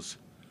skills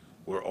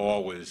were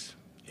always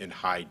in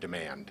high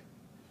demand.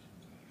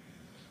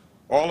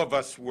 All of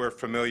us were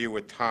familiar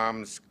with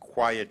Tom's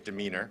quiet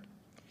demeanor,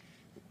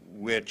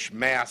 which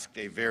masked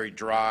a very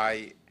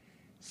dry,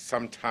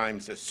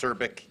 sometimes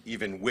acerbic,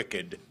 even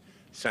wicked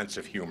sense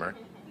of humor.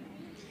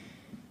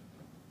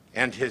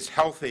 And his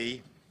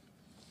healthy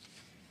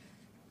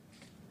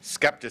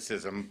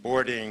skepticism,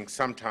 bordering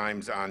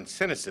sometimes on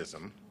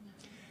cynicism,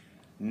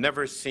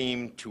 never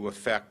seemed to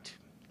affect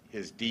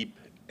his deep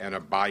and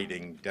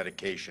abiding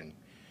dedication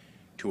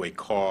to a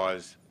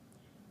cause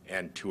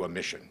and to a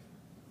mission.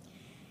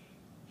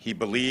 He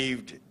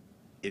believed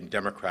in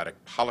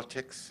democratic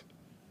politics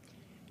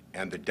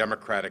and the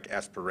democratic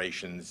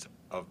aspirations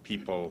of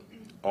people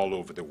all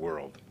over the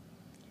world,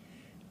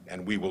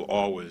 and we will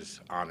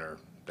always honor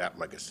that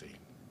legacy.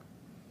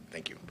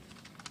 Thank you.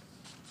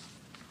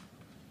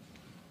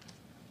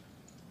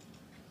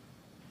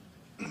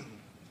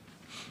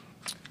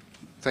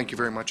 Thank you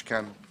very much,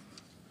 Ken.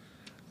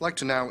 I'd like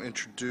to now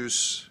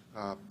introduce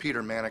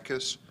Peter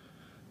Manicus.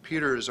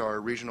 Peter is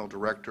our regional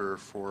director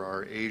for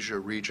our Asia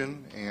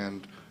region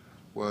and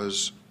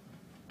was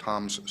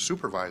Tom's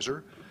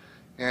supervisor.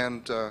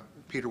 And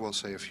Peter will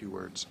say a few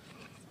words.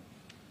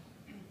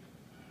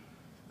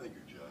 Thank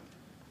you, John.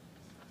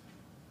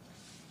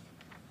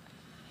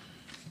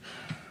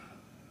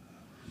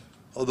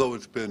 Although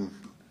it's been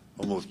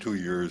almost 2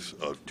 years,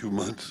 2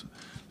 months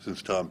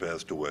since Tom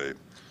passed away,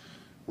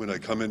 when I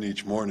come in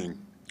each morning,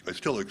 I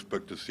still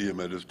expect to see him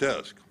at his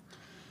desk.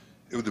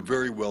 It was a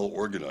very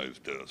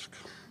well-organized desk.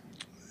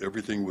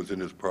 Everything was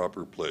in its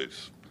proper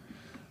place.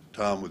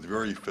 Tom was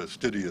very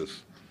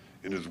fastidious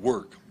in his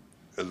work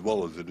as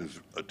well as in his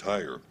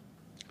attire.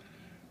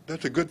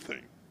 That's a good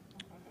thing,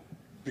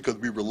 because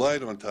we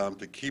relied on Tom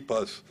to keep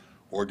us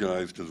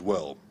organized as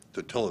well,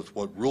 to tell us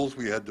what rules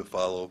we had to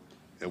follow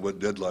and what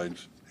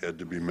deadlines had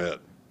to be met.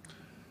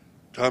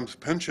 Tom's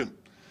penchant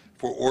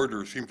for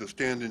order seemed to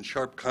stand in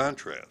sharp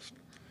contrast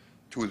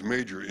to his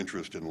major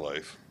interest in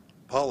life,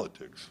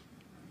 politics,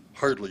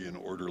 hardly an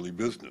orderly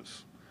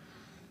business.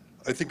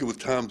 I think it was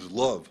Tom's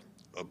love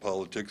of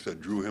politics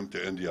that drew him to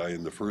NDI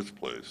in the first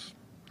place.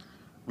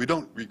 We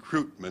don't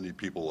recruit many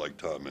people like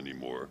Tom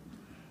anymore,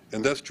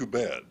 and that's too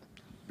bad,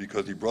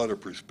 because he brought a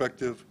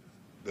perspective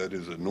that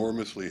is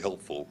enormously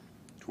helpful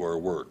to our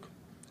work.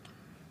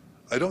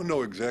 I don't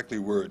know exactly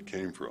where it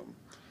came from.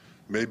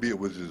 Maybe it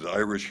was his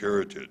Irish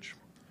heritage,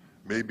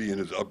 maybe in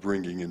his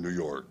upbringing in New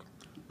York,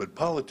 but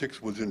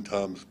politics was in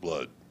Tom's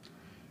blood.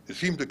 It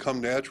seemed to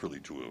come naturally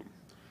to him.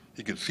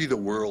 He could see the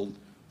world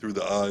through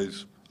the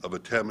eyes of a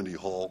Tammany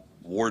Hall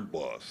ward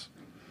boss.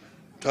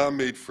 Tom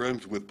made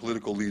friends with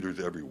political leaders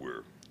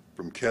everywhere,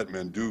 from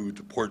Kathmandu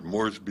to Port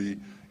Moresby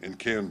and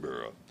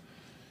Canberra.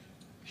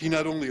 He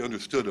not only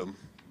understood them,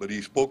 but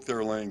he spoke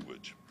their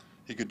language.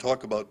 He could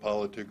talk about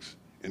politics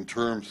in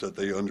terms that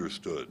they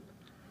understood.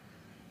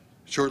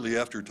 Shortly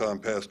after Tom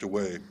passed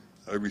away,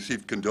 I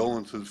received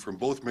condolences from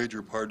both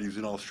major parties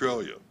in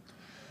Australia.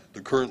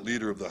 The current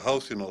leader of the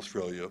House in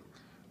Australia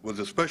was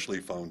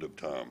especially fond of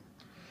Tom.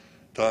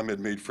 Tom had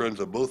made friends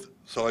on both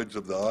sides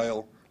of the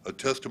aisle, a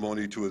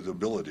testimony to his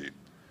ability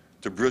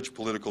to bridge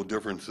political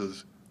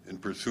differences in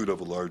pursuit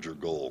of a larger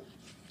goal.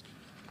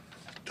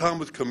 Tom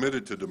was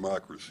committed to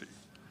democracy.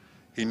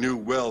 He knew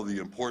well the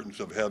importance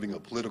of having a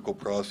political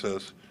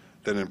process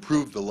that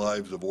improved the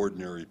lives of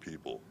ordinary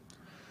people.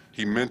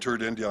 He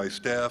mentored NDI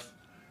staff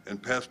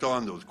and passed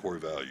on those core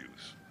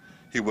values.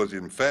 He was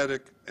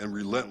emphatic and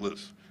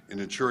relentless in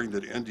ensuring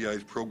that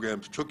NDI's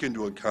programs took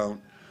into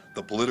account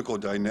the political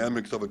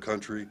dynamics of a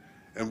country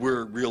and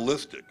were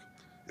realistic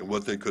in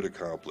what they could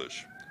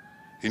accomplish.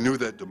 He knew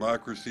that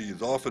democracy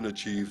is often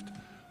achieved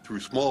through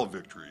small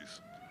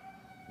victories,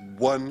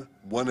 one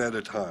at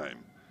a time,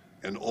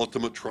 and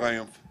ultimate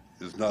triumph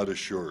is not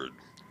assured.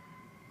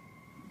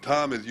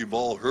 Tom, as you've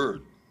all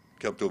heard,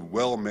 kept a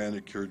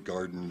well-manicured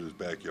garden in his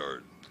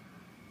backyard.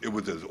 It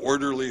was as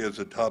orderly as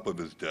the top of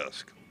his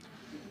desk.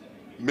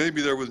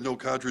 Maybe there was no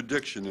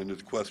contradiction in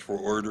his quest for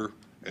order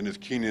and his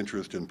keen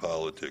interest in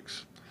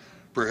politics.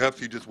 Perhaps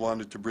he just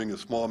wanted to bring a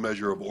small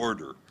measure of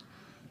order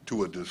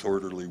to a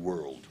disorderly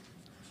world.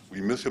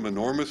 We miss him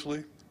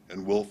enormously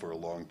and will for a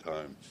long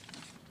time.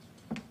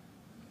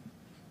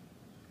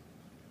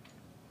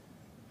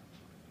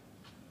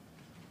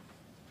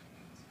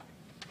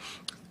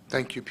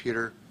 Thank you,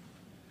 Peter.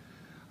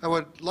 I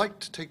would like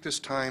to take this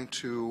time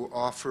to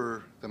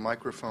offer the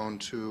microphone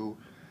to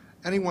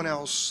anyone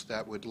else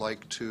that would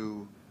like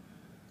to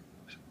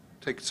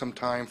take some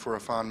time for a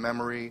fond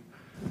memory,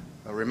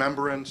 a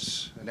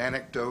remembrance, an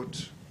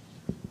anecdote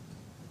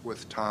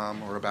with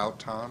Tom or about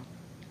Tom.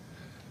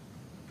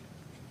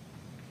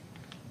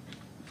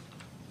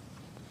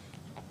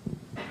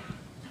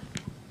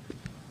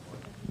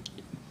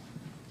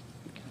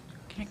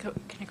 Can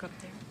I go up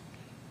there?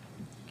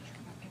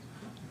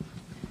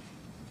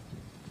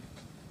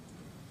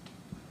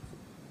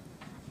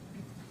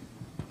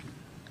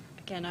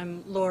 Again,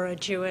 I'm Laura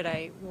Jewett.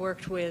 I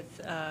worked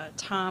with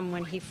Tom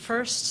when he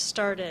first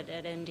started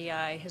at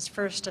NDI. His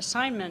first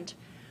assignment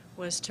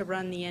was to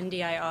run the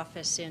NDI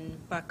office in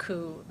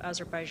Baku,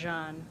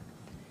 Azerbaijan.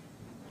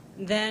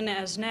 Then,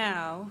 as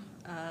now,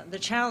 the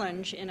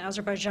challenge in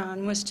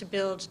Azerbaijan was to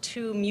build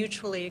two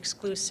mutually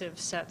exclusive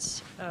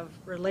sets of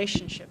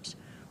relationships,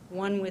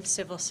 one with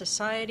civil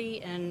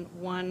society and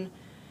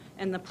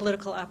the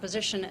political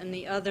opposition, and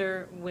the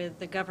other with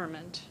the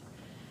government.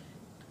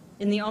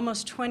 In the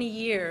almost 20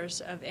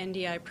 years of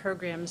NDI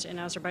programs in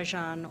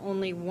Azerbaijan,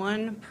 only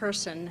one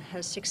person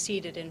has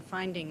succeeded in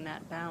finding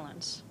that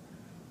balance,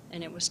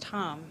 and it was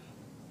Tom.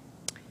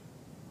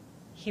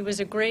 He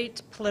was a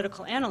great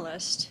political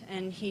analyst,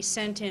 and he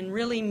sent in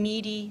really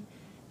meaty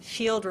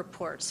field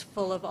reports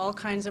full of all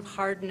kinds of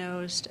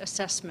hard-nosed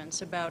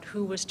assessments about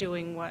who was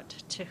doing what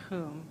to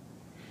whom.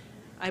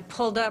 I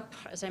pulled up,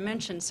 as I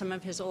mentioned, some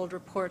of his old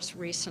reports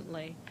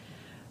recently.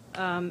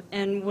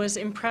 And was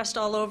impressed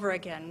all over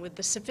again with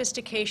the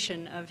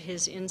sophistication of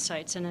his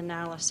insights and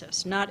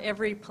analysis. Not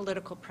every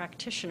political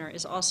practitioner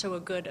is also a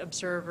good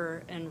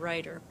observer and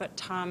writer, but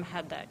Tom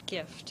had that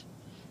gift.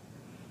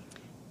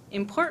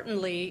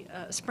 Importantly,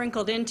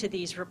 sprinkled into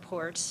these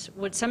reports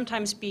would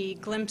sometimes be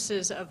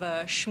glimpses of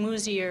a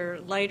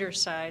schmoozier, lighter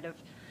side of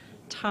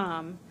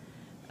Tom.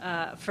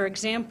 For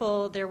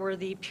example, there were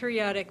the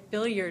periodic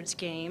billiards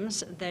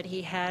games that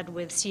he had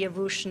with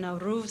Siyavush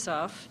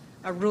Nauruzov,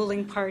 a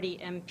ruling party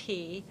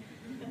MP,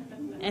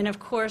 and of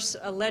course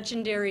a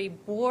legendary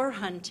boar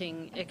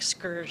hunting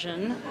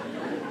excursion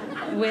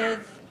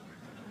with,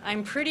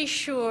 I'm pretty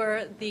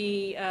sure,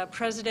 the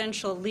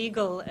presidential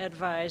legal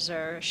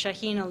advisor,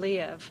 Shaheen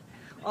Aliyev,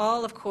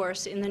 all of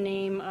course in the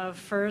name of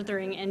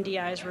furthering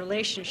NDI's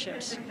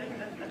relationships.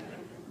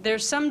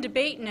 There's some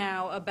debate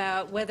now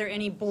about whether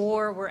any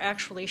boar were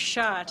actually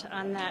shot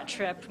on that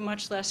trip,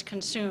 much less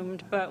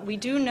consumed, but we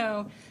do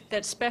know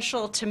that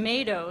special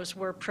tomatoes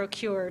were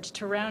procured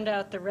to round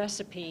out the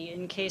recipe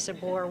in case a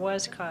boar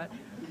was caught.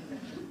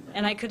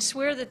 And I could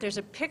swear that there's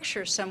a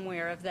picture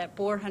somewhere of that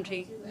boar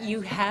hunting. You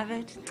have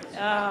it?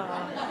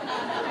 Oh,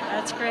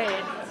 that's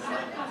great.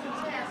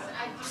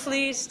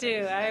 Please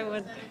do. I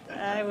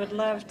would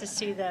love to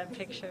see that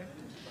picture.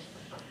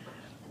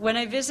 When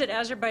I visit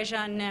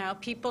Azerbaijan now,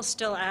 people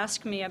still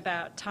ask me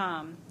about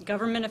Tom,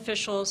 government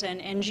officials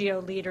and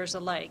NGO leaders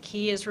alike.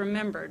 He is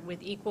remembered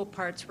with equal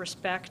parts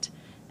respect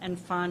and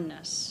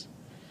fondness.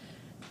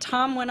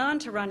 Tom went on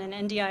to run an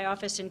NDI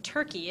office in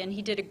Turkey, and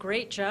he did a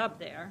great job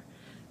there.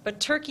 But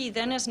Turkey,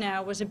 then as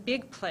now, was a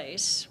big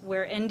place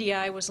where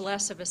NDI was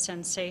less of a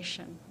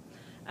sensation.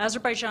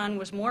 Azerbaijan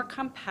was more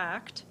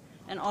compact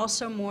and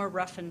also more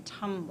rough and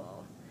tumble.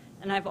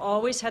 And I've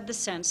always had the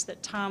sense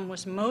that Tom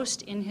was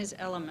most in his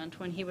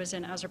element when he was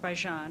in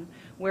Azerbaijan,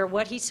 where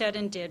what he said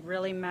and did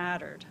really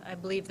mattered. I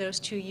believe those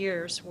 2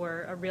 years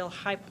were a real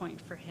high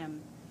point for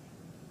him.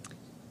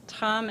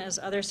 Tom, as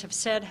others have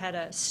said, had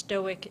a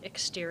stoic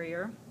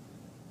exterior.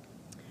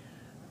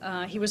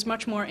 He was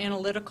much more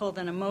analytical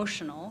than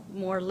emotional,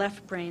 more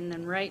left brain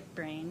than right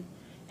brain,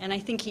 and I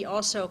think he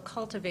also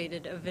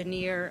cultivated a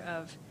veneer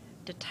of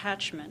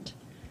detachment.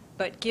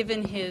 But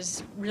given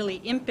his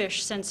really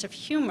impish sense of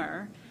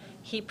humor,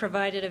 he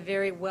provided a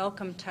very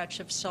welcome touch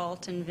of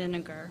salt and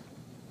vinegar.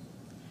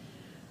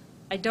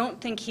 I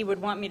don't think he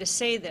would want me to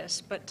say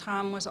this, but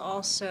Tom was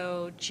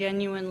also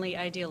genuinely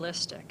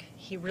idealistic.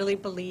 He really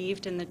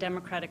believed in the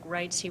democratic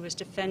rights he was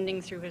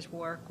defending through his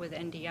work with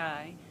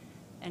NDI,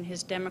 and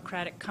his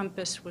democratic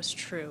compass was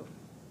true.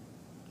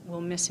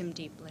 We'll miss him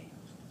deeply.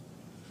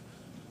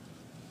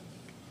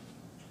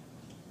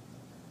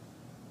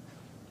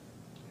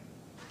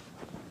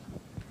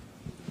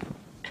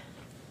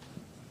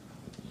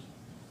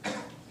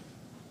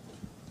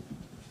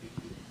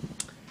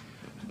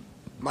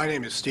 My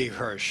name is Steve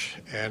Hirsch,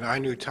 and I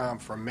knew Tom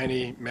for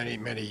many, many,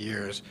 many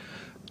years.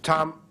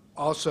 Tom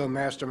also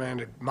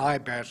masterminded my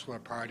bachelor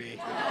party.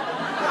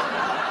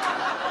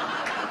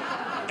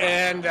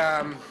 And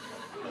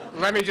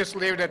let me just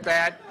leave it at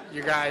that.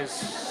 You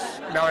guys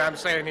know what I'm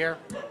saying here?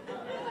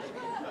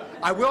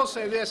 I will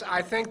say this.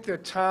 I think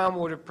that Tom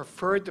would have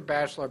preferred the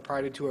bachelor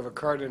party to have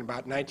occurred in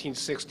about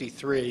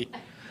 1963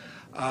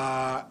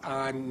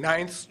 on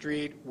 9th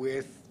Street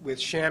with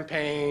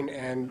champagne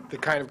and the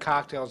kind of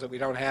cocktails that we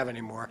don't have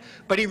anymore.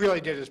 But he really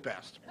did his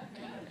best.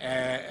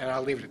 And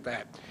I'll leave it at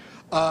that.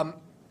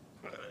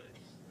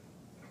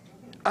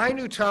 I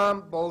knew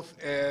Tom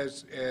both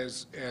as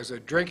a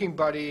drinking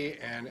buddy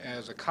and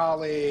as a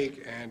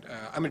colleague, and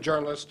I'm a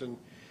journalist, and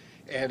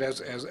as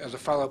a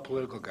fellow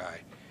political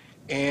guy.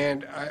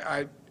 And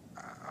I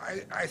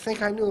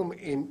think I knew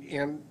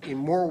him in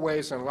more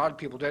ways than a lot of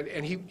people did,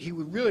 and he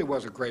really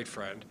was a great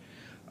friend.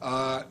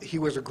 He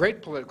was a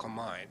great political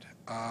mind.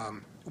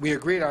 We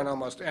agreed on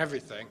almost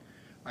everything.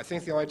 I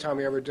think the only time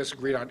we ever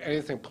disagreed on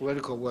anything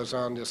political was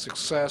on the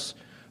success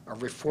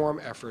of reform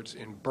efforts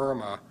in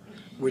Burma,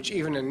 which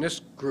even in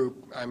this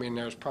group, I mean,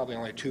 there's probably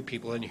only 2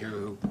 people in here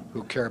who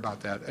care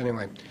about that.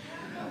 Anyway,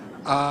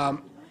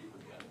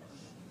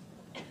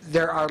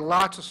 there are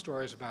lots of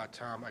stories about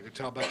Tom I could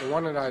tell, but the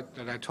one that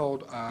I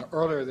told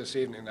earlier this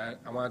evening that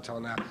I want to tell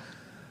now,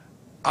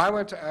 I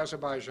went to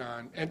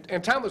Azerbaijan,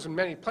 and Tom was in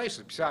many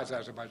places besides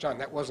Azerbaijan.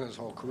 That wasn't his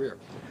whole career.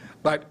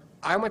 But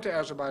I went to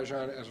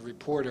Azerbaijan as a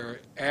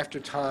reporter after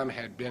Tom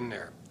had been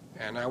there,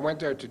 and I went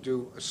there to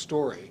do a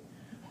story,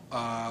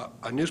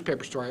 a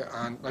newspaper story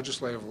on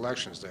legislative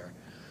elections there.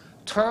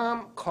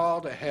 Tom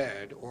called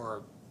ahead,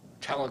 or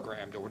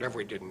telegrammed, or whatever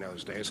he did in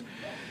those days,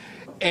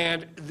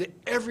 and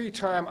every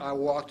time I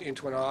walked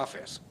into an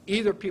office,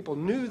 either people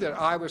knew that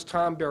I was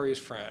Tom Barry's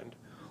friend,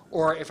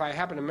 or if I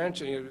happened to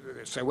mention it,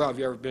 they'd say, well, have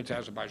you ever been to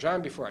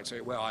Azerbaijan before? I'd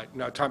say, well, I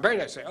know Tom Barry.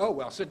 And I'd say, oh,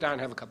 well, sit down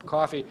and have a cup of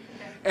coffee.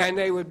 And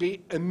they would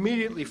be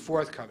immediately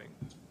forthcoming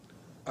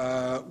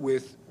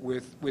with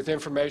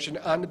information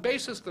on the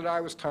basis that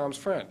I was Tom's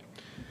friend.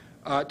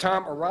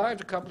 Tom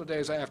arrived a couple of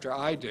days after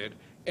I did,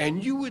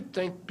 and you would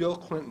think Bill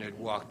Clinton had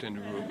walked in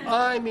the room.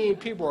 I mean,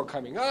 people were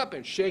coming up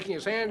and shaking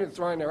his hand and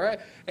throwing their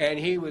hat, and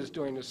he was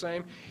doing the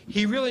same.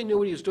 He really knew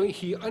what he was doing.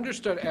 He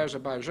understood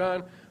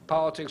Azerbaijan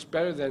politics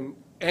better than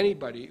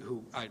anybody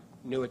who I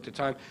knew at the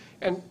time.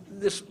 And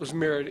this was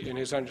mirrored in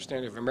his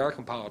understanding of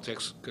American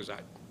politics, because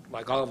I,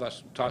 like all of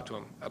us, talked to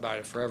him about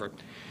it forever.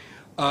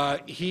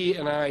 He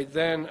and I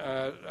then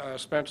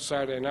spent a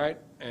Saturday night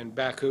in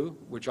Baku,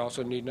 which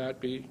also need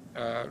not be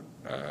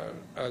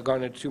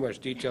gone into too much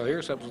detail here,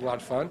 except it was a lot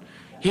of fun.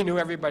 He knew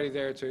everybody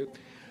there, too.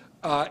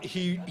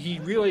 He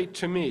really,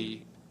 to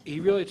me, he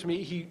really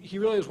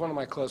is one of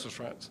my closest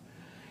friends.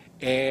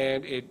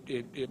 And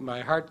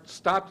my heart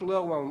stopped a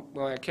little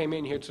when I came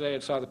in here today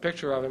and saw the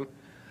picture of him.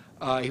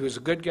 He was a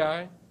good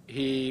guy.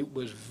 He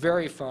was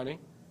very funny.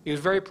 He was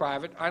very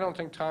private. I don't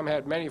think Tom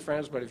had many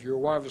friends, but if you were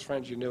one of his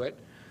friends, you knew it.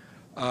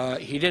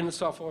 He didn't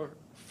suffer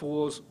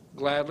fools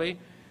gladly.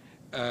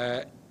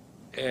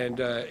 Even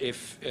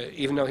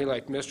though he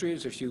liked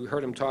mysteries, if you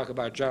heard him talk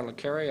about John le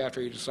Carré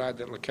after he decided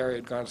that le Carré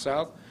had gone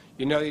south,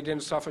 you know he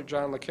didn't suffer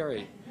John le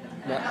Carré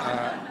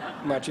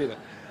much either.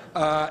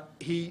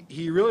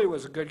 He really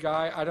was a good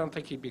guy. I don't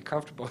think he'd be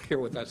comfortable here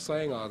with us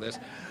saying all this,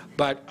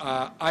 but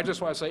I just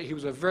want to say he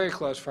was a very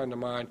close friend of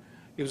mine.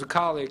 He was a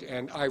colleague,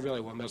 and I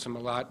really will miss him a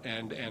lot,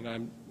 and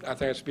I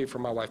think I speak for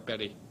my wife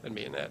Betty and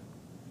me in that.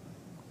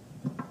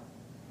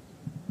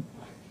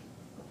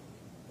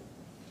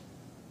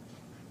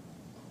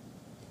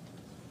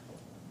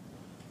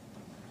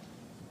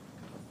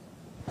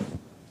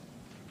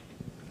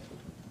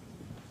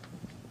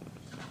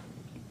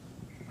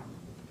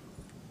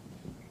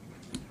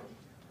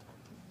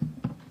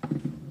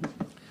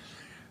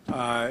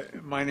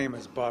 My name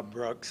is Bob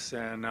Brooks,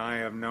 and I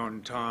have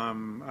known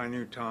Tom. I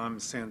knew Tom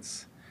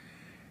since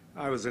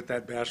I was at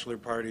that bachelor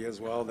party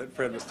as well that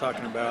Fred was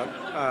talking about,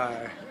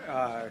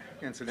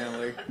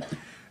 incidentally.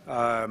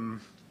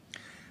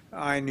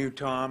 I knew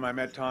Tom. I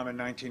met Tom in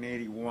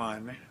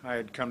 1981. I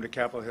had come to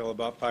Capitol Hill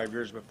about 5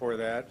 years before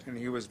that, and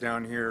he was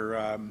down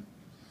here.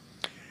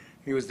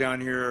 He was down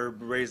here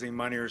raising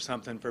money or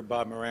something for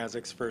Bob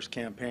Mrazek's first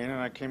campaign,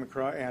 and I came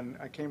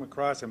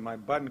across in my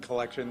button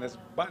collection this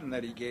button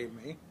that he gave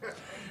me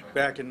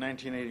back in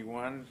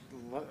 1981,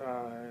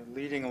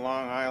 leading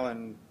Long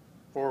Island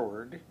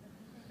forward,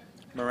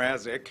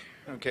 Mrazek,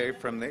 okay,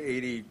 from the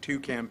 '82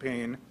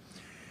 campaign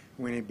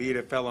when he beat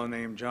a fellow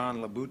named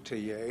John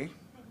Laboutier.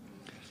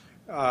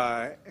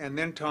 And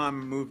then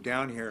Tom moved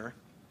down here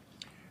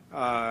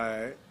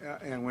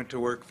and went to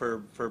work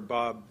for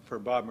Bob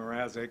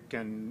Mrazek,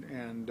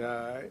 and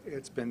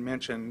it's been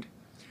mentioned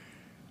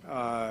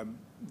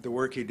the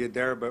work he did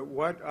there. But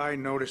what I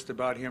noticed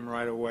about him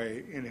right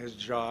away in his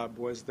job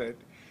was that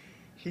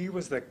he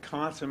was the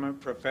consummate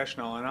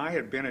professional, and I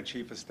had been a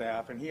chief of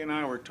staff, and he and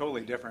I were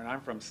totally different.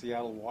 I'm from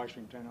Seattle,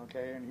 Washington,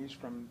 okay, and he's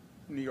from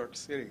New York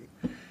City,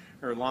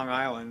 or Long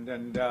Island,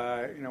 and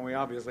we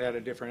obviously had a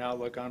different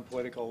outlook on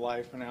political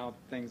life and how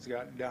things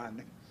got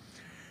done.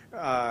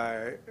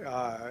 But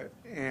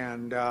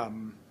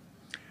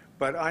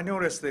I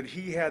noticed that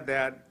he had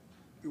that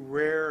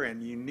rare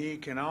and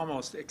unique and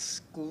almost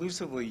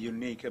exclusively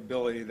unique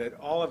ability that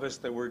all of us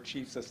that were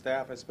chiefs of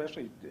staff,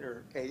 especially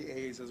or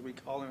AAs as we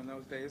call them in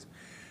those days,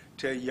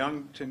 to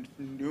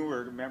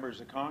newer members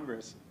of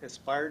Congress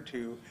aspired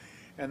to,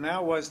 and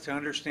that was to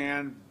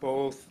understand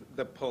both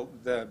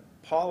the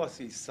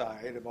policy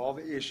side of all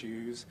the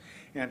issues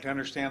and to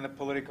understand the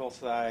political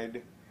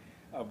side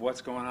of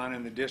what's going on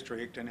in the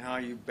district and how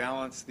you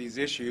balance these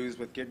issues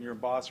with getting your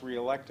boss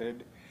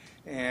reelected.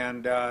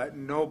 And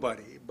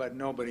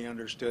nobody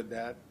understood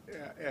that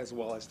as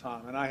well as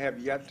Tom. And I have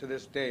yet to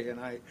this day, and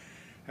I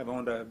have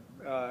owned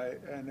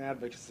an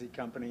advocacy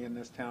company in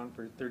this town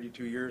for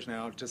 32 years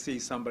now, to see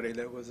somebody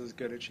that was as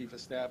good a chief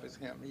of staff as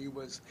him.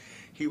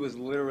 He was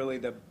literally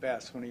the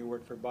best when he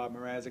worked for Bob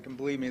Mrazek. And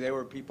believe me, there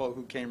were people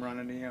who came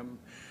running to him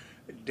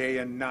day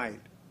and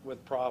night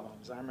with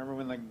problems. I remember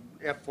when the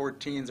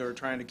F-14s were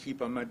trying to keep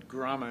them at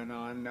Grumman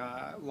on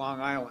Long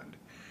Island.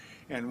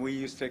 And we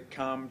used to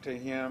come to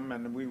him,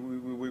 and we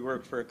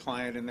worked for a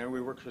client in there.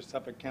 We worked for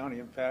Suffolk County,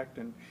 in fact.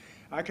 And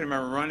I can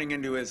remember running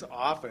into his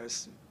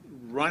office,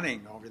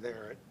 running over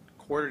there at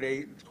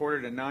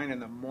 8:45 in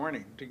the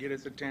morning to get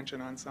his attention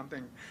on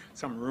something,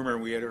 some rumor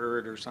we had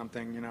heard or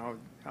something, you know,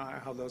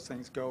 how those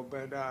things go.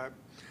 But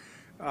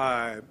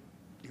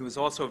he was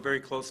also a very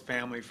close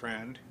family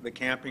friend. The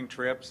camping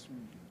trips,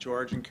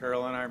 George and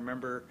Carolyn, I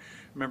remember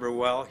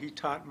well. He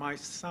taught my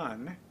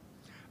son,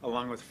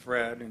 along with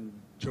Fred and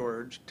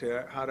George,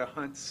 how to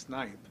hunt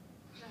snipe.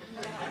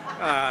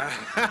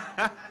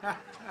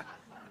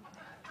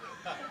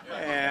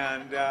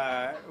 And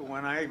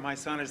my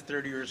son is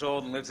 30 years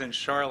old and lives in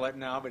Charlotte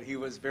now, but he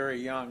was very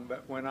young.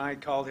 But when I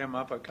called him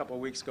up a couple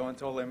of weeks ago and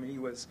told him he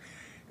was,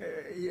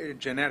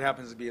 Jeanette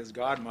happens to be his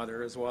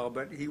godmother as well,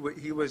 but he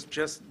was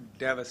just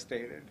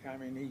devastated. I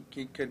mean,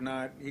 he could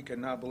not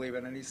believe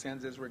it, and he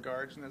sends his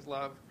regards and his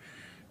love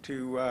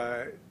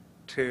to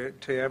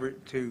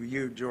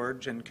you,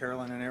 George and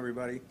Carolyn and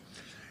everybody.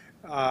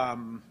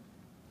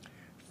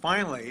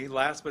 Finally,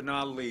 last but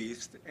not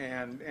least,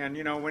 and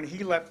you know, when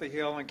he left the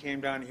Hill and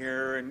came down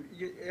here, and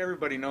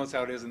everybody knows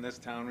how it is in this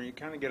town, where you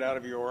kind of get out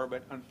of your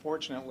orbit.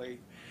 Unfortunately,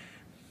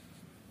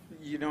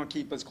 you don't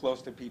keep as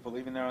close to people,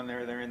 even though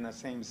they're in the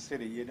same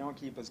city. You don't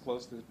keep as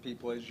close to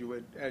people as you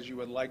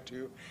would like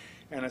to,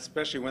 and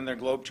especially when they're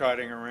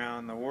globetrotting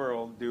around the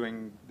world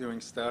doing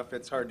stuff.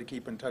 It's hard to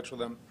keep in touch with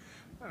them.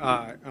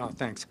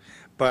 Thanks.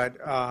 But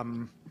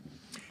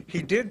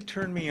he did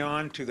turn me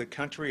on to the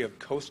country of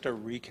Costa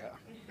Rica.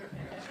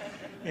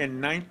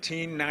 In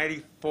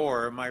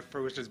 1994,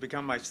 which has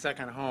become my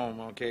second home,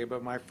 okay,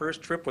 but my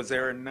first trip was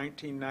there in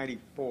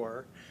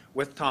 1994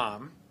 with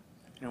Tom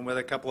and with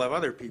a couple of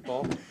other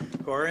people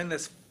who are in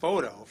this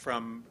photo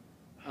from,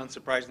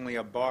 unsurprisingly,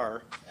 a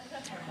bar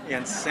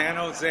in San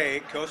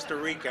Jose, Costa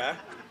Rica.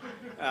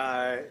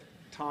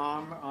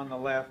 Tom on the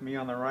left, me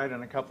on the right,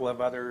 and a couple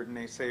of other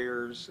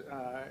naysayers,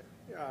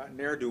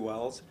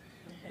 ne'er-do-wells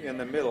in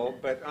the middle.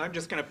 But I'm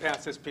just going to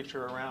pass this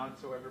picture around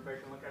so everybody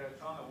can look at it.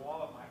 It's on the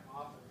wall of my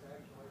office,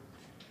 actually.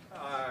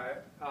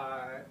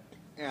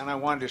 And I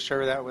wanted to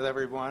share that with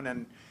everyone.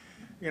 And,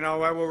 you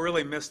know, I will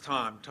really miss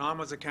Tom. Tom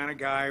was the kind of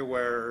guy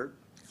where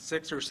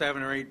 6 or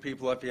 7 or 8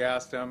 people, if you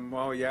asked him,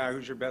 well, yeah,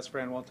 who's your best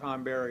friend? Well,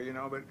 Tom Barry, you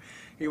know, but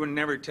he would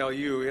never tell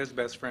you who his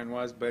best friend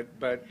was. But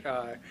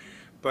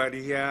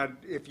he had,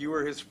 if you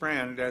were his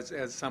friend,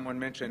 as someone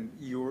mentioned,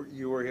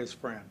 you were his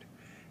friend.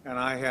 And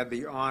I had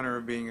the honor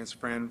of being his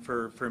friend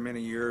for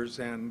many years,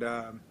 and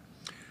I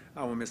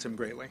will miss him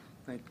greatly.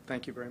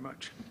 Thank you very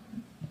much.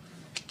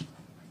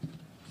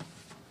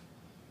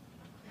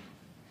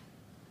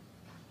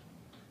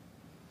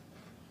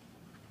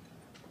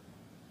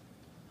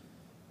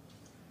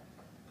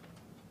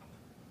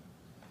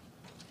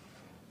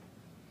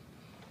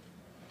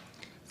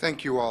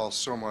 Thank you all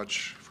so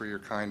much for your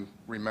kind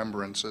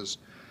remembrances.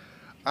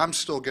 I'm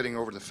still getting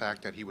over the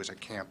fact that he was a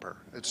camper.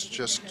 It's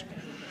just,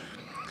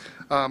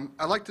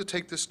 I'd like to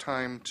take this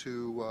time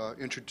to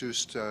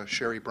introduce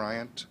Sherry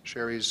Bryant,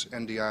 Sherry's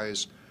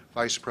NDI's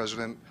Vice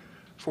President,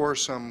 for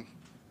some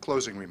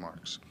closing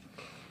remarks.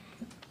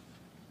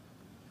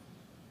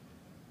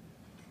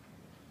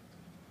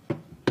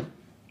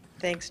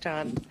 Thanks,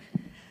 John.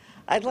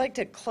 I'd like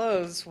to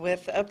close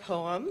with a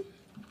poem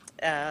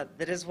that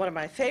is one of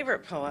my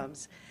favorite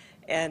poems,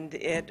 and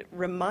it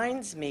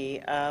reminds me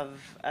of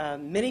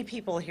many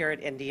people here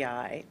at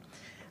NDI,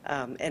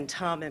 and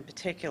Tom in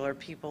particular,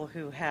 people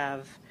who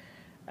have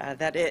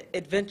that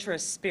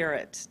adventurous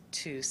spirit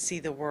to see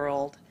the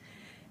world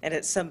and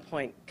at some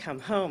point come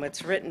home.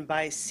 It's written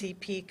by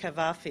C.P.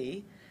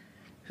 Cavafy,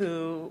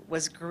 who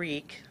was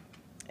Greek,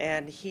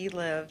 and he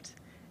lived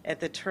at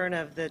the turn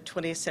of the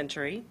 20th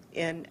century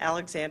in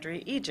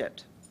Alexandria,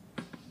 Egypt.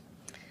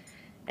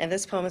 And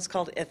this poem is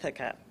called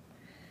Ithaca.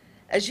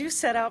 As you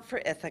set out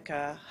for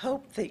Ithaca,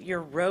 hope that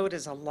your road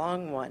is a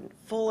long one,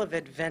 full of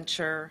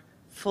adventure,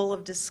 full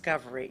of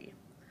discovery.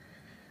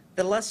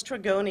 The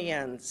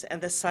Laestrygonians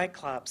and the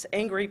Cyclops,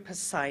 angry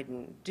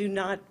Poseidon, do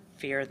not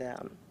fear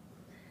them.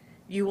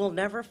 You will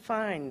never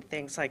find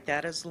things like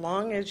that as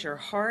long as your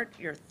heart,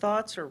 your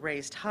thoughts are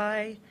raised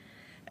high,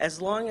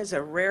 as long as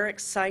a rare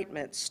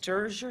excitement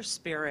stirs your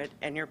spirit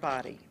and your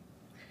body.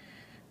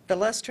 The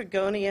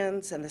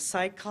Lestrygonians and the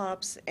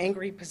Cyclops,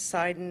 angry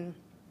Poseidon,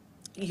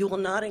 you will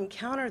not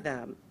encounter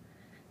them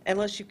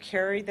unless you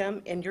carry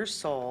them in your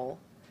soul,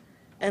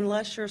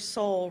 unless your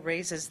soul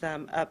raises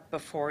them up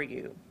before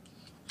you.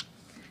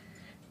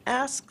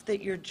 Ask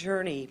that your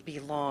journey be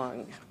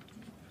long.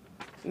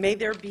 May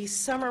there be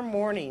summer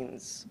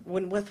mornings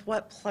when with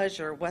what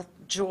pleasure, what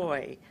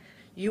joy,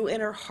 you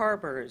enter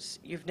harbors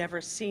you've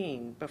never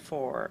seen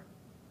before.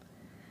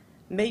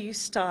 May you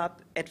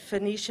stop at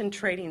Phoenician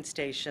trading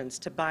stations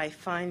to buy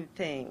fine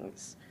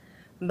things,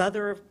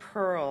 mother of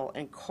pearl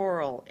and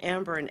coral,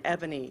 amber and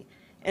ebony,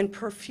 and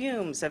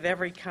perfumes of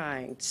every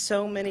kind,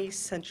 so many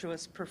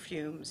sensuous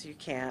perfumes you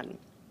can.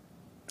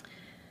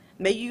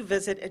 May you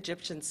visit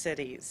Egyptian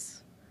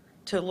cities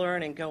to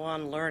learn and go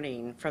on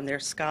learning from their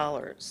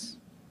scholars.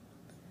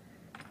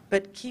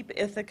 But keep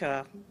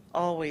Ithaca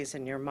always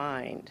in your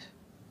mind.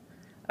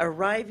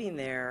 Arriving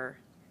there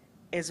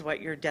is what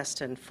you're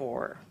destined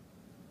for.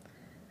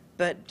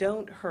 But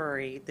don't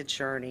hurry the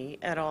journey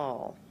at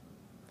all.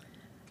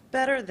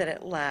 Better that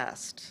it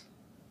last,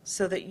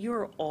 so that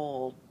you're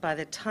old by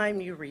the time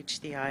you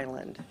reach the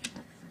island,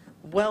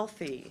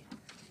 wealthy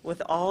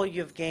with all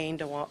you've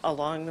gained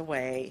along the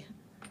way,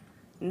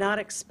 not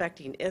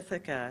expecting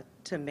Ithaca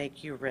to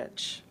make you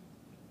rich.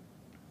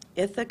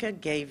 Ithaca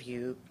gave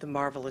you the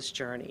marvelous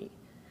journey.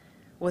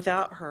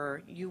 Without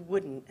her, you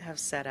wouldn't have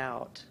set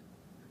out.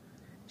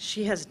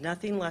 She has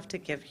nothing left to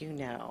give you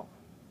now.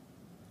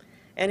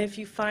 And if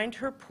you find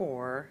her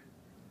poor,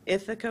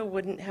 Ithaca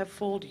wouldn't have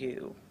fooled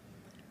you.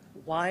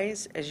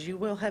 Wise as you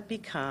will have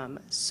become,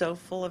 so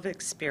full of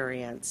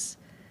experience,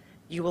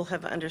 you will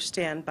have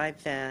understand by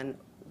then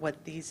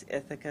what these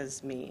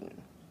Ithacas mean.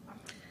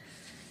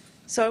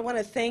 So I want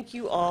to thank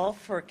you all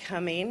for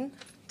coming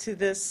to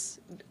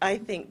this, I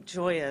think,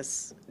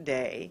 joyous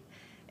day.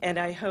 And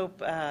I hope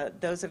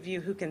those of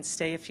you who can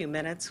stay a few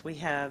minutes, we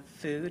have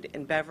food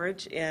and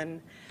beverage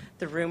in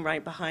the room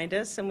right behind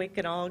us, and we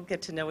can all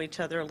get to know each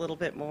other a little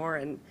bit more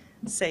and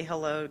say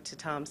hello to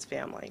Tom's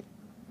family.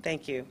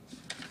 Thank you.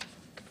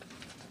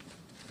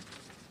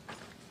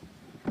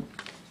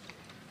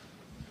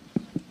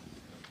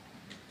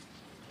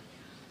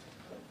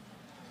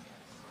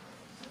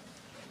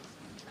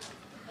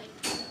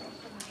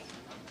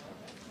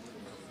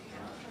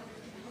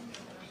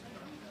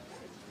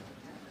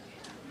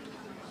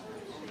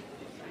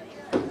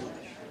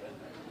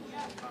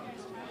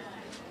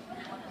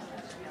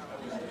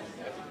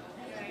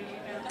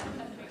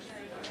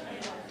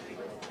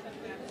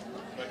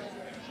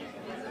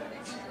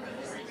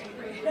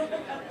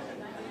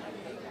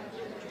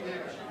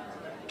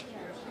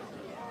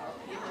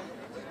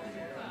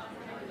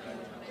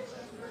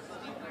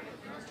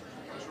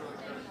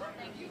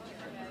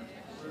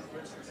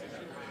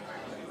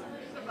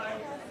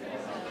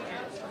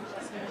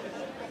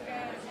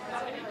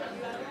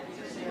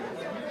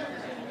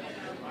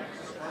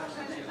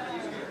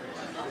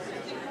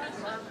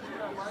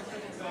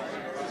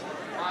 Thank you.